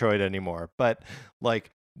Super Metroid anymore. But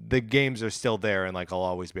like the games are still there, and like I'll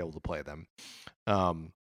always be able to play them.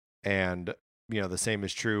 And the same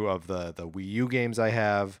is true of the Wii U games I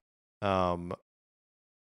have.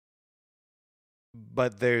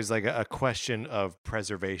 But there's like a question of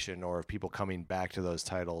preservation or of people coming back to those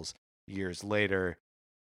titles years later.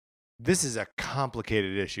 This is a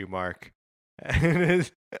complicated issue, Mark.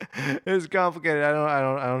 It's complicated. I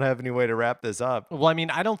don't have any way to wrap this up. well, I mean,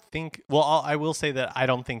 I don't think. Well, I will say that I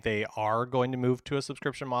don't think they are going to move to a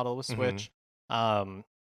subscription model with Switch,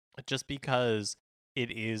 just because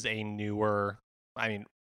it is a newer, I mean,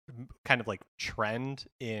 kind of like trend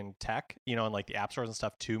in tech, and like the app stores and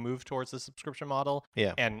stuff to move towards the subscription model.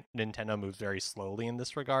 Yeah. And Nintendo moves very slowly in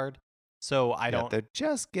this regard. So I don't. They're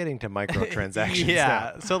just getting to microtransactions.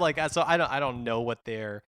 Yeah. now. So I don't know what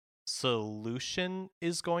their solution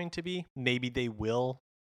is going to be. Maybe they will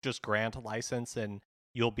just grant a license and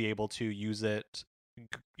you'll be able to use it,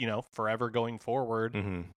 forever going forward.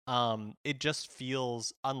 It just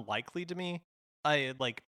feels unlikely to me.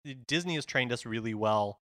 Disney has trained us really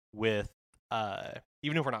well with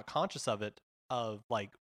even if we're not conscious of it, of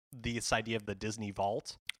like this idea of the Disney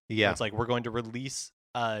Vault. Yeah. It's like we're going to release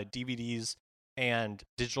DVDs and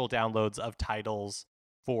digital downloads of titles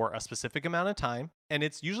for a specific amount of time, and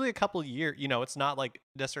it's usually a couple of years. It's not like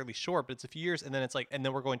necessarily short, but it's a few years, and then it's like, and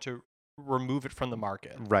then we're going to remove it from the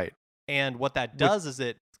market. Right. And what that does is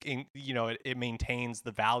it maintains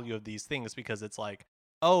the value of these things, because it's like,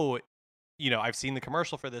 oh, I've seen the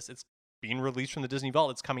commercial for this. It's being released from the Disney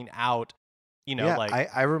Vault. It's coming out.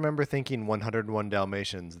 I remember thinking 101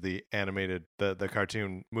 Dalmatians, the animated, the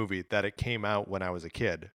cartoon movie, that it came out when I was a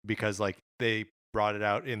kid, because like they brought it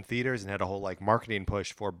out in theaters and had a whole like marketing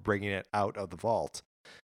push for bringing it out of the vault.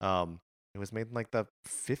 It was made in like the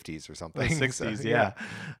 50s or something. The 60s, yeah.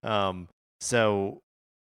 So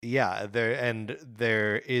yeah,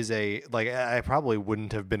 there is a like I probably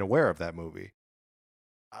wouldn't have been aware of that movie.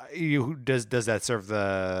 Does that serve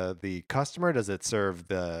the customer? Does it serve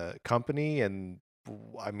the company? And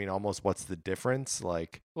I mean, almost what's the difference?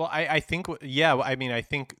 Like, well, I think I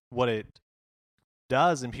think what it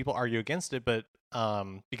does, and people argue against it, but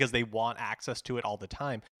because they want access to it all the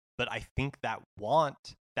time. But I think that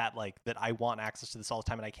I want access to this all the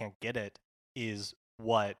time and I can't get it is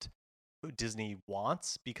what Disney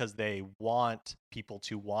wants, because they want people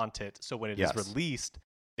to want it. So when it is released,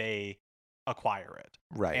 they acquire it.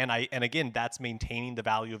 Right. And again, that's maintaining the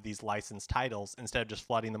value of these licensed titles instead of just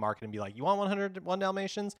flooding the market and be like, you want 101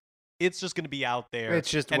 Dalmatians? It's just going to be out there. It's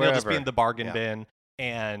just and wherever. It'll just be in the bargain bin,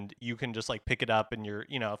 and you can just like pick it up, and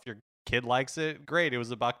if your kid likes it, great. It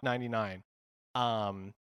was $1.99.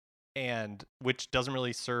 And which doesn't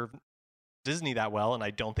really serve Disney that well, and I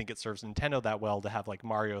don't think it serves Nintendo that well to have like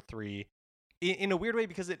Mario 3 in a weird way,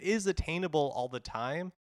 because it is attainable all the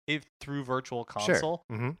time through virtual console.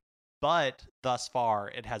 Sure. But thus far,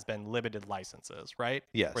 it has been limited licenses, right?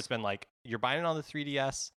 Yes. Where it's been like, you're buying it on the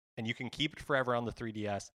 3DS, and you can keep it forever on the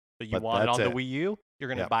 3DS, but you But want it on that's the it. Wii U, you're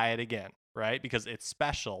going to buy it again, right? Because it's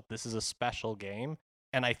special. This is a special game.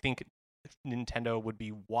 And I think Nintendo would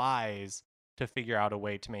be wise to figure out a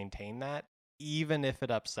way to maintain that, even if it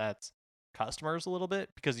upsets customers a little bit,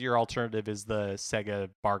 because your alternative is the Sega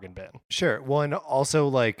bargain bin. Sure. Well, and also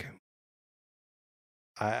like,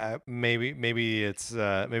 maybe it's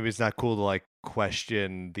not cool to like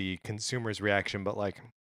question the consumer's reaction, but like,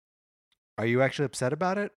 are you actually upset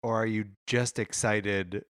about it, or are you just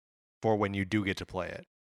excited for when you do get to play it?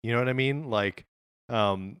 You know what I mean? Like,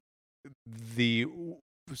 the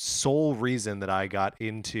sole reason that I got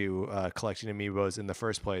into collecting amiibos in the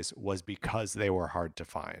first place was because they were hard to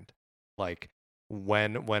find. Like,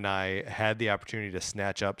 when I had the opportunity to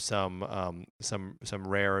snatch up some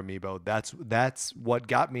rare amiibo, that's what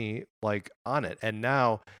got me like on it. And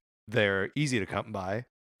now they're easy to come by.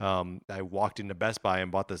 I walked into Best Buy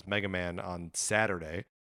and bought this Mega Man on Saturday.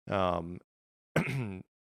 Now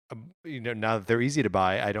that they're easy to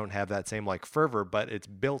buy, I don't have that same like fervor, but it's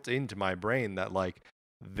built into my brain that like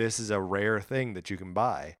this is a rare thing that you can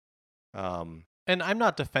buy. And I'm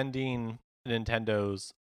not defending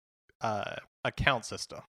Nintendo's account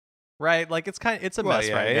system, right? Like it's a Well, mess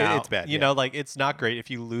yeah, right now. it's bad, You yeah. know, like it's not great if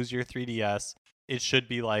you lose your 3DS. It should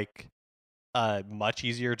be like much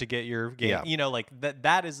easier to get your game. Yeah. You know, like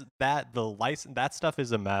the license, that stuff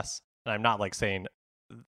is a mess. And I'm not like saying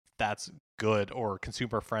that's good or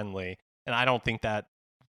consumer friendly. And I don't think that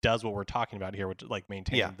does what we're talking about here, which like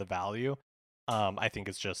maintaining the value. I think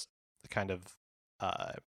it's just kind of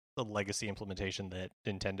the legacy implementation that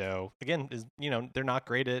Nintendo again is, they're not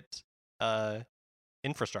great at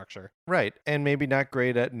infrastructure. Right. And maybe not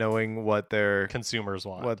great at knowing what their Consumers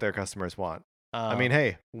want. what their customers want. I mean,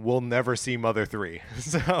 hey, we'll never see Mother 3.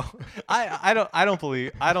 So I don't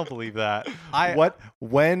believe that.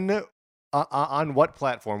 On what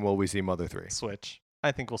platform will we see Mother 3? Switch.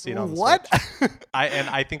 I think we'll see it on the what? Switch.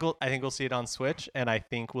 I think we'll see it on Switch, and I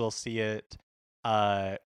think we'll see it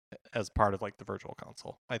as part of like the virtual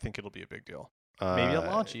console. I think it'll be a big deal. Maybe at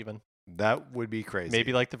launch even. That would be crazy.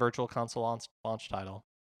 Maybe like the virtual console launch title.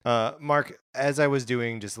 Mark, as I was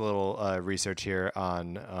doing just a little research here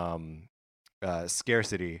on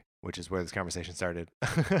scarcity, which is where this conversation started,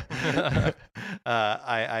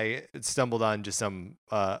 I stumbled on just some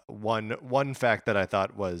one fact that I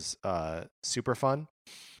thought was super fun.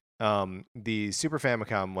 The Super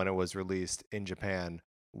Famicom, when it was released in Japan,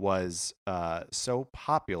 was so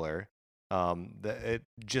popular that it,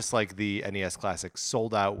 just like the NES Classic,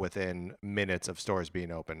 sold out within minutes of stores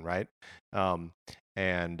being open, right?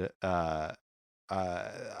 And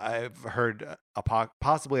I've heard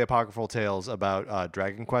possibly apocryphal tales about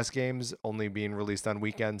Dragon Quest games only being released on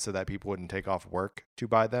weekends so that people wouldn't take off work to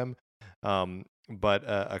buy them. But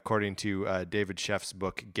according to David Sheff's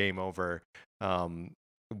book, Game Over,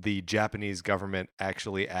 the Japanese government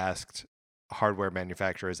actually asked hardware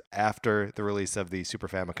manufacturers after the release of the Super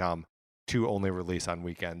Famicom to only release on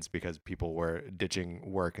weekends because people were ditching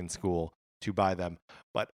work and school to buy them.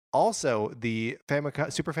 But also, the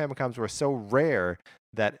Super Famicoms were so rare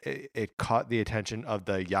that it caught the attention of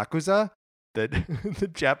the Yakuza, the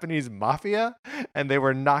Japanese mafia, and they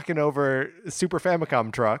were knocking over Super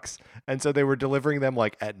Famicom trucks. And so they were delivering them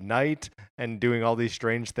like at night and doing all these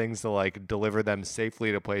strange things to like deliver them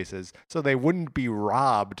safely to places so they wouldn't be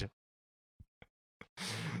robbed.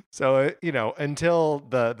 So, until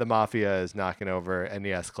the mafia is knocking over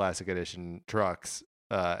NES Classic Edition trucks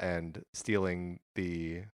and stealing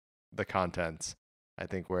the contents, I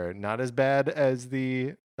think we're not as bad as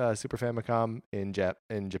the Super Famicom in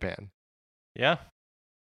Japan. Yeah.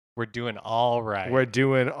 We're doing all right. We're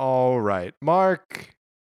doing all right. Mark,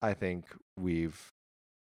 I think we've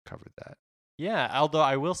covered that. Yeah, although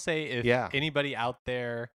I will say if anybody out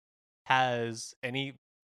there has any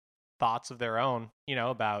thoughts of their own,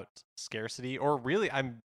 about scarcity, or really,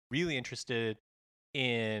 I'm really interested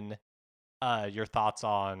in your thoughts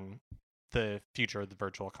on the future of the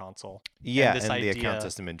virtual console. Yeah, and the account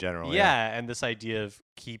system in general. Yeah, and this idea of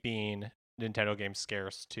keeping Nintendo games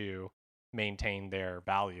scarce to maintain their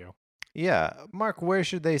value. Yeah. Mark, where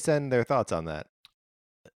should they send their thoughts on that?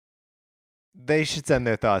 They should send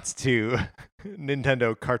their thoughts to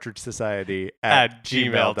Nintendo Cartridge Society at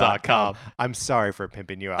gmail.com. I'm sorry for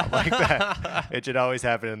pimping you out like that. It should always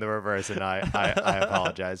happen in the reverse, and I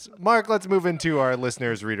apologize. Mark, let's move into our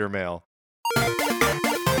listeners' reader mail.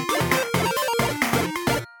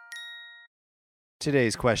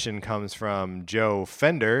 Today's question comes from Joe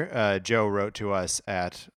Fender. Joe wrote to us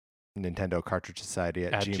at Nintendo Cartridge Society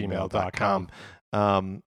at gmail.com.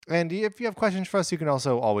 And if you have questions for us, you can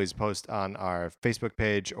also always post on our Facebook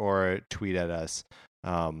page or tweet at us.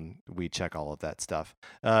 We check all of that stuff.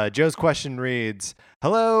 Joe's question reads,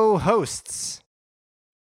 "Hello, hosts."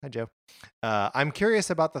 Hi, Joe. I'm curious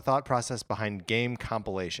about the thought process behind game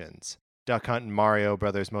compilations. Duck Hunt and Mario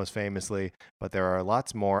Brothers most famously, but there are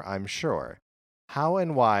lots more, I'm sure. How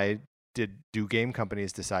and why do game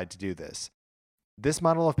companies decide to do this? This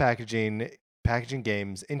model of packaging packaging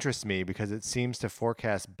games interests me because it seems to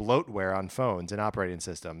forecast bloatware on phones and operating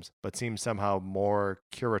systems, but seems somehow more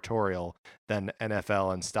curatorial than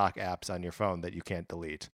NFL and stock apps on your phone that you can't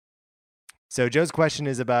delete. So Joe's question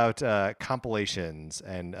is about compilations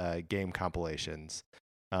and game compilations,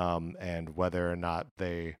 and whether or not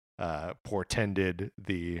they portended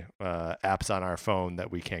the apps on our phone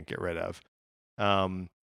that we can't get rid of.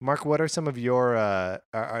 Mark, what are some of your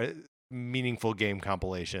are meaningful game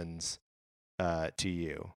compilations to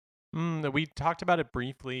you? We talked about it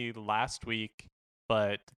briefly last week,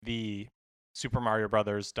 but the Super Mario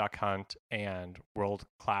Brothers Duck Hunt and World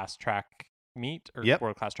Class Track Meet, or Yep.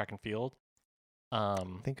 World Class Track and Field. I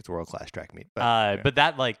think it's World Class Track Meet, but But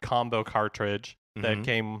that like combo cartridge that Mhm.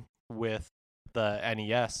 came with the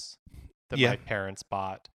NES that Yeah. my parents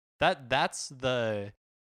bought. That's the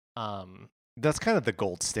that's kind of the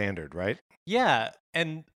gold standard, right? yeah,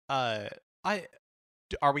 and are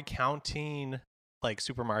we counting like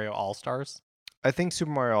Super Mario All Stars? I think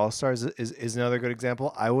Super Mario All Stars is another good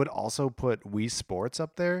example. I would also put Wii Sports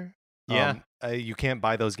up there. Yeah. You can't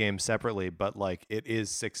buy those games separately, but like it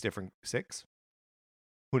is six.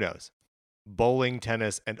 Who knows? Bowling,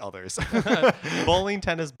 tennis, and others. Bowling,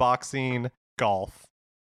 tennis, boxing, golf.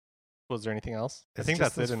 Was there anything else? I It's think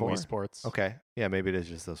just that's it those in Wii four? Sports. Okay, yeah, maybe it is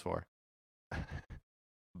just those four.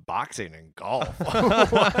 Boxing and golf.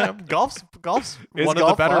 Golf's Is one of the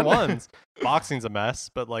golf better fun? ones. Boxing's a mess,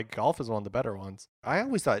 but like golf is one of the better ones. I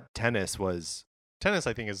always thought tennis was Tennis,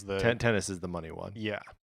 I think, is the tennis is the money one. yeah.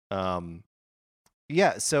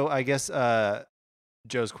 Yeah. So I guess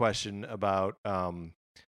Joe's question about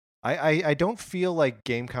I don't feel like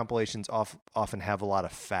game compilations often have a lot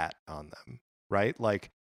of fat on them, right?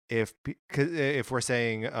 Like if we're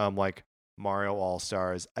saying like Mario All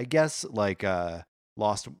Stars, I guess like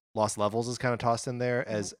Lost Levels is kind of tossed in there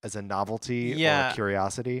as a novelty Yeah. or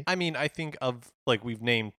curiosity. I mean, I think of like we've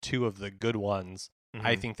named two of the good ones.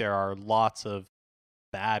 I Mhm. think there are lots of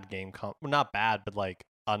bad game well, not bad, but like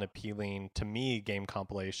unappealing to me game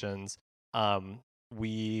compilations.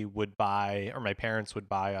 We would buy, or my parents would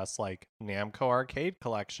buy us like Namco Arcade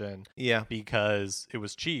Collection Yeah, because it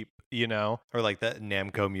was cheap, you know? or like the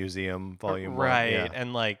Namco Museum Volume 1. Right. Yeah.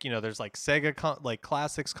 And like, there's like Sega like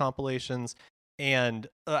classics compilations. And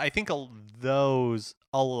I think those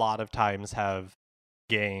a lot of times have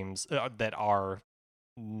games that are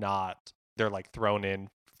not, they're like thrown in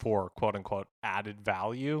for quote unquote added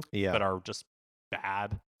value, Yeah. but are just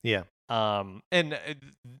bad. Yeah. And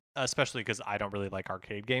especially because I don't really like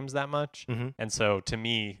arcade games that much. Mhm. And so to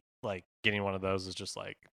me, like getting one of those is just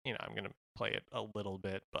like, I'm going to play it a little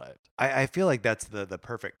bit, but I feel like that's the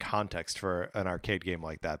perfect context for an arcade game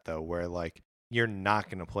like that, though, where like you're not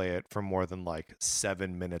going to play it for more than like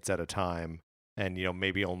 7 minutes at a time, and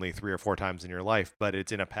maybe only 3 or 4 times in your life, but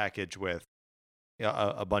it's in a package with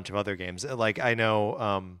a bunch of other games. Like I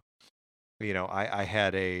know, I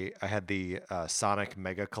had the Sonic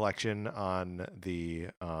Mega Collection on the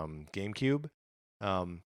GameCube.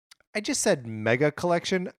 I just said Mega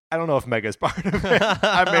Collection. I don't know if Mega is part of it.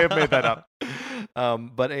 I may have made that up.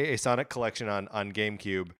 But a Sonic Collection on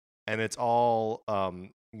GameCube, and it's all the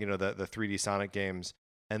 3D Sonic games.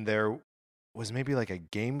 And there was maybe like a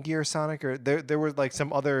Game Gear Sonic, or there were like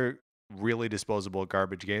some other really disposable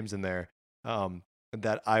garbage games in there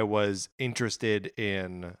that I was interested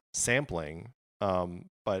in sampling.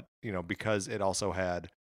 But because it also had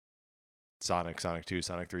Sonic 2,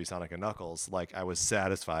 Sonic 3, Sonic and Knuckles, like I was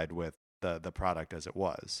satisfied with the product as it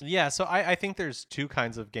was. yeah. So I think there's two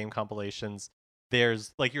kinds of game compilations.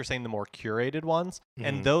 There's, like you're saying, the more curated ones, Mhm.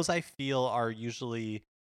 and those I feel are usually,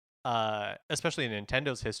 especially in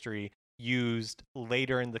Nintendo's history, used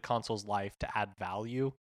later in the console's life to add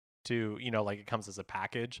value to, like it comes as a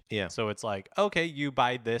package. Yeah. So it's like, okay, you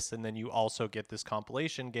buy this and then you also get this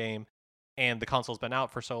compilation game, and the console's been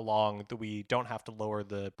out for so long that we don't have to lower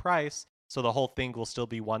the price. So the whole thing will still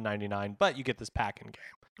be $199, but you get this pack and game.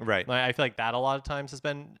 Right. I feel like that a lot of times has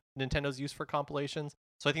been Nintendo's use for compilations.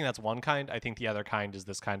 So I think that's one kind. I think the other kind is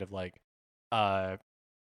this kind of like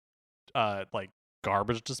like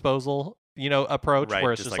garbage disposal, approach, Right.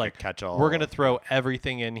 where it's just just like like a catch-all. we're gonna throw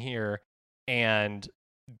everything in here, and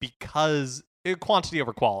because quantity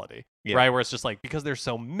over quality, Yeah. right? Where it's just like because there's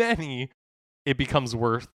so many, it becomes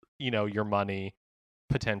worth your money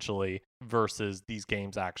potentially versus these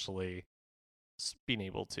games actually being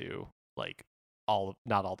able to like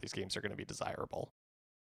not all these games are going to be desirable.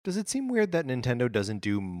 Does it seem weird that Nintendo doesn't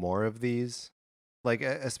do more of these? Like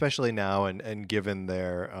especially now, and given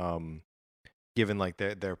their given like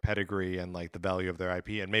their pedigree and like the value of their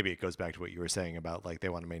IP, and maybe it goes back to what you were saying about like they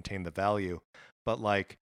want to maintain the value, but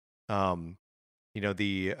like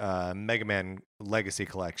the Mega Man Legacy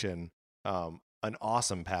Collection, an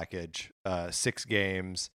awesome package, 6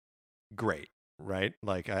 games, great, right?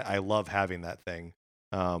 Like I love having that thing.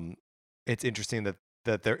 It's interesting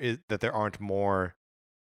that there aren't more.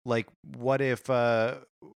 Like, what if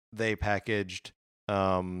they packaged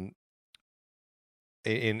in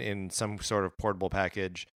some sort of portable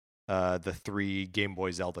package the 3 Game Boy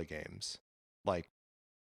Zelda games? Like,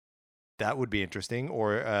 that would be interesting.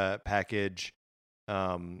 Or package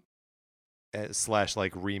slash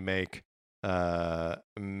like remake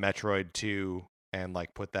Metroid 2 and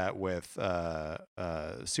like put that with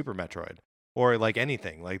Super Metroid, or like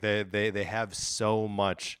anything. Like they have so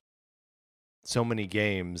many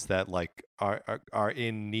games that like are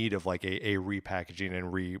in need of like a repackaging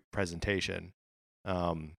and representation.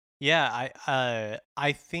 Yeah,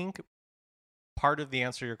 I think part of the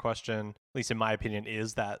answer to your question, at least in my opinion,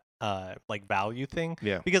 is that like value thing.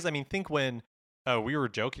 Yeah. Because I mean, think when we were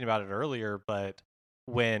joking about it earlier, but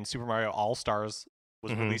when Super Mario All-Stars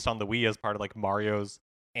was released on the Wii as part of like Mario's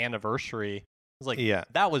anniversary, it was like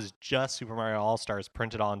that was just Super Mario All-Stars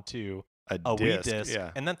printed onto a Wii disc,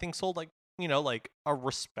 and then things sold like like a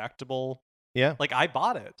respectable. Yeah. Like I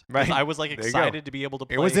bought it. Right. I was like excited to be able to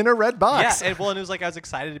play. It was in a red box. Yeah. And it was like I was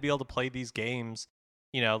excited to be able to play these games,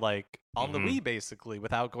 like on the Wii basically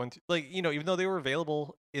without going through like, even though they were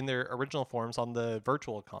available in their original forms on the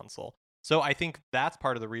Virtual Console. So I think that's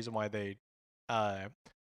part of the reason why they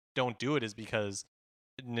don't do it, is because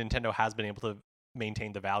Nintendo has been able to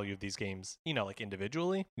maintain the value of these games, like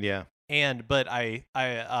individually. Yeah. But I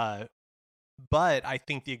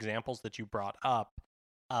think the examples that you brought up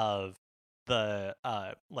of the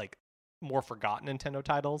like more forgotten Nintendo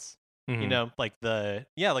titles, like the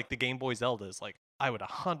Game Boy Zeldas, like I would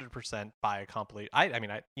 100% buy a compilation.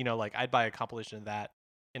 I'd buy a compilation of that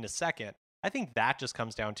in a second. I think that just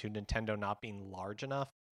comes down to Nintendo not being large enough,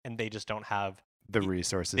 and they just don't have the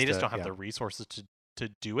resources. They just don't have the resources to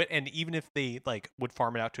do it. And even if they like would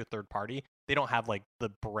farm it out to a third party, they don't have like the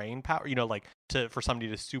brain power, like for somebody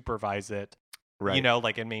to supervise it, right?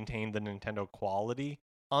 Like and maintain the Nintendo quality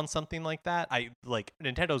on something like that.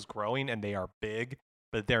 Nintendo's growing and they are big,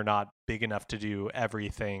 but they're not big enough to do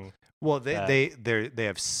everything. Well, they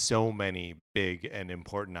have so many big and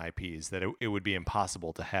important IPs that it would be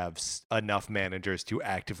impossible to have enough managers to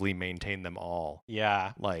actively maintain them all.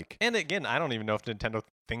 Yeah. Like, and again, I don't even know if Nintendo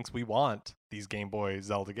thinks we want these Game Boy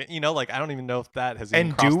Zelda games. I don't even know if that has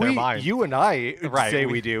even crossed their mind. You and I say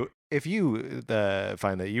we do. If you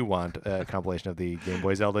find that you want a compilation of the Game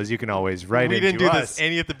Boy Zeldas, you can always write it to us. We didn't do this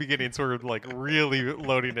any at the beginning, so we're like really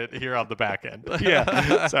loading it here on the back end.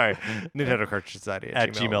 Yeah, sorry. Nintendo Cartridge Society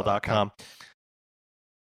at gmail.com.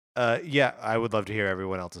 Yeah, I would love to hear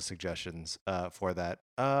everyone else's suggestions for that.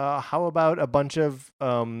 How about a bunch of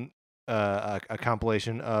a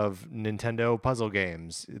compilation of Nintendo puzzle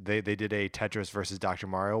games? They did a Tetris versus Dr.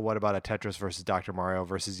 Mario. What about a Tetris versus Dr. Mario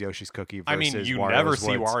versus Yoshi's Cookie versus Wario's never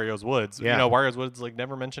see Wario's Woods. Yeah. Wario's Woods like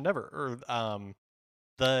never mentioned ever. Or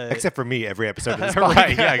except for me every episode of this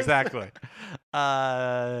right, yeah, exactly.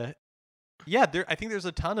 I think there's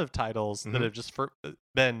a ton of titles that have just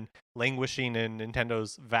been languishing in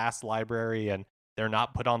Nintendo's vast library, and they're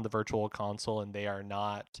not put on the Virtual Console, and they are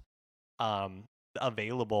not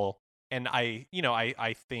available. And I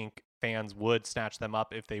think fans would snatch them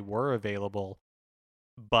up if they were available,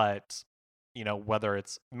 but whether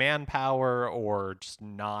it's manpower or just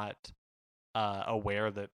not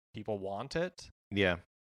aware that people want it. Yeah.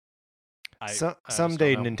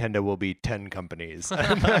 Someday Nintendo will be 10 companies.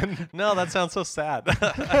 No, that sounds so sad.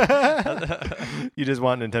 You just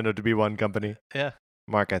want Nintendo to be one company? Yeah.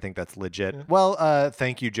 Mark, I think that's legit. Yeah. Well,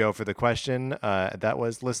 thank you, Joe, for the question. That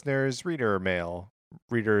was listeners' reader mail.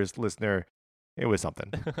 Readers, listener, it was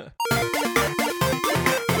something.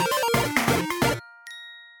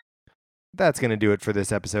 That's going to do it for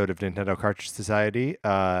this episode of Nintendo Cartridge Society.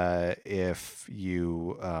 If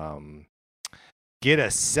you get a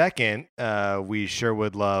second, we sure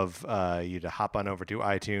would love you to hop on over to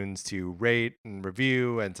iTunes to rate and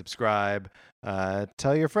review and subscribe.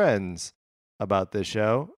 Tell your friends about this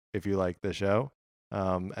show if you like the show.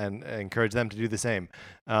 And encourage them to do the same.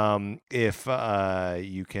 If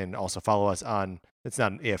you can also follow us on, it's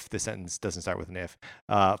not an if, the sentence doesn't start with an if.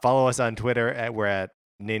 Follow us on Twitter, we're at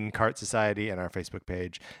NinCart Society, and our Facebook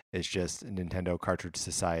page is just Nintendo Cartridge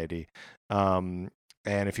Society. And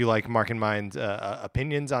if you like Mark and mine's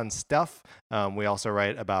opinions on stuff, we also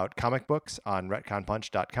write about comic books on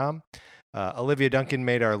retconpunch.com. Olivia Duncan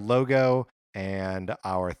made our logo, and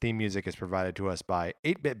our theme music is provided to us by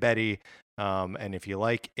 8-Bit Betty. And if you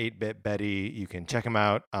like 8-Bit Betty, you can check him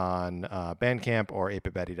out on Bandcamp or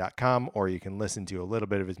 8bitbetty.com, or you can listen to a little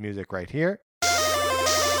bit of his music right here.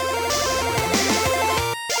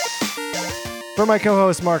 For my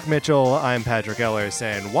co-host Mark Mitchell, I'm Patrick Eller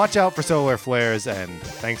saying watch out for solar flares, and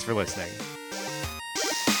thanks for listening.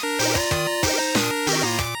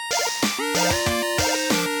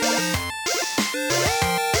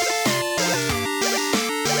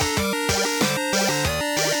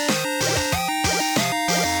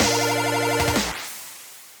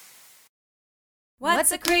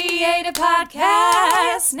 What's a Creative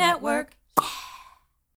Podcast Network?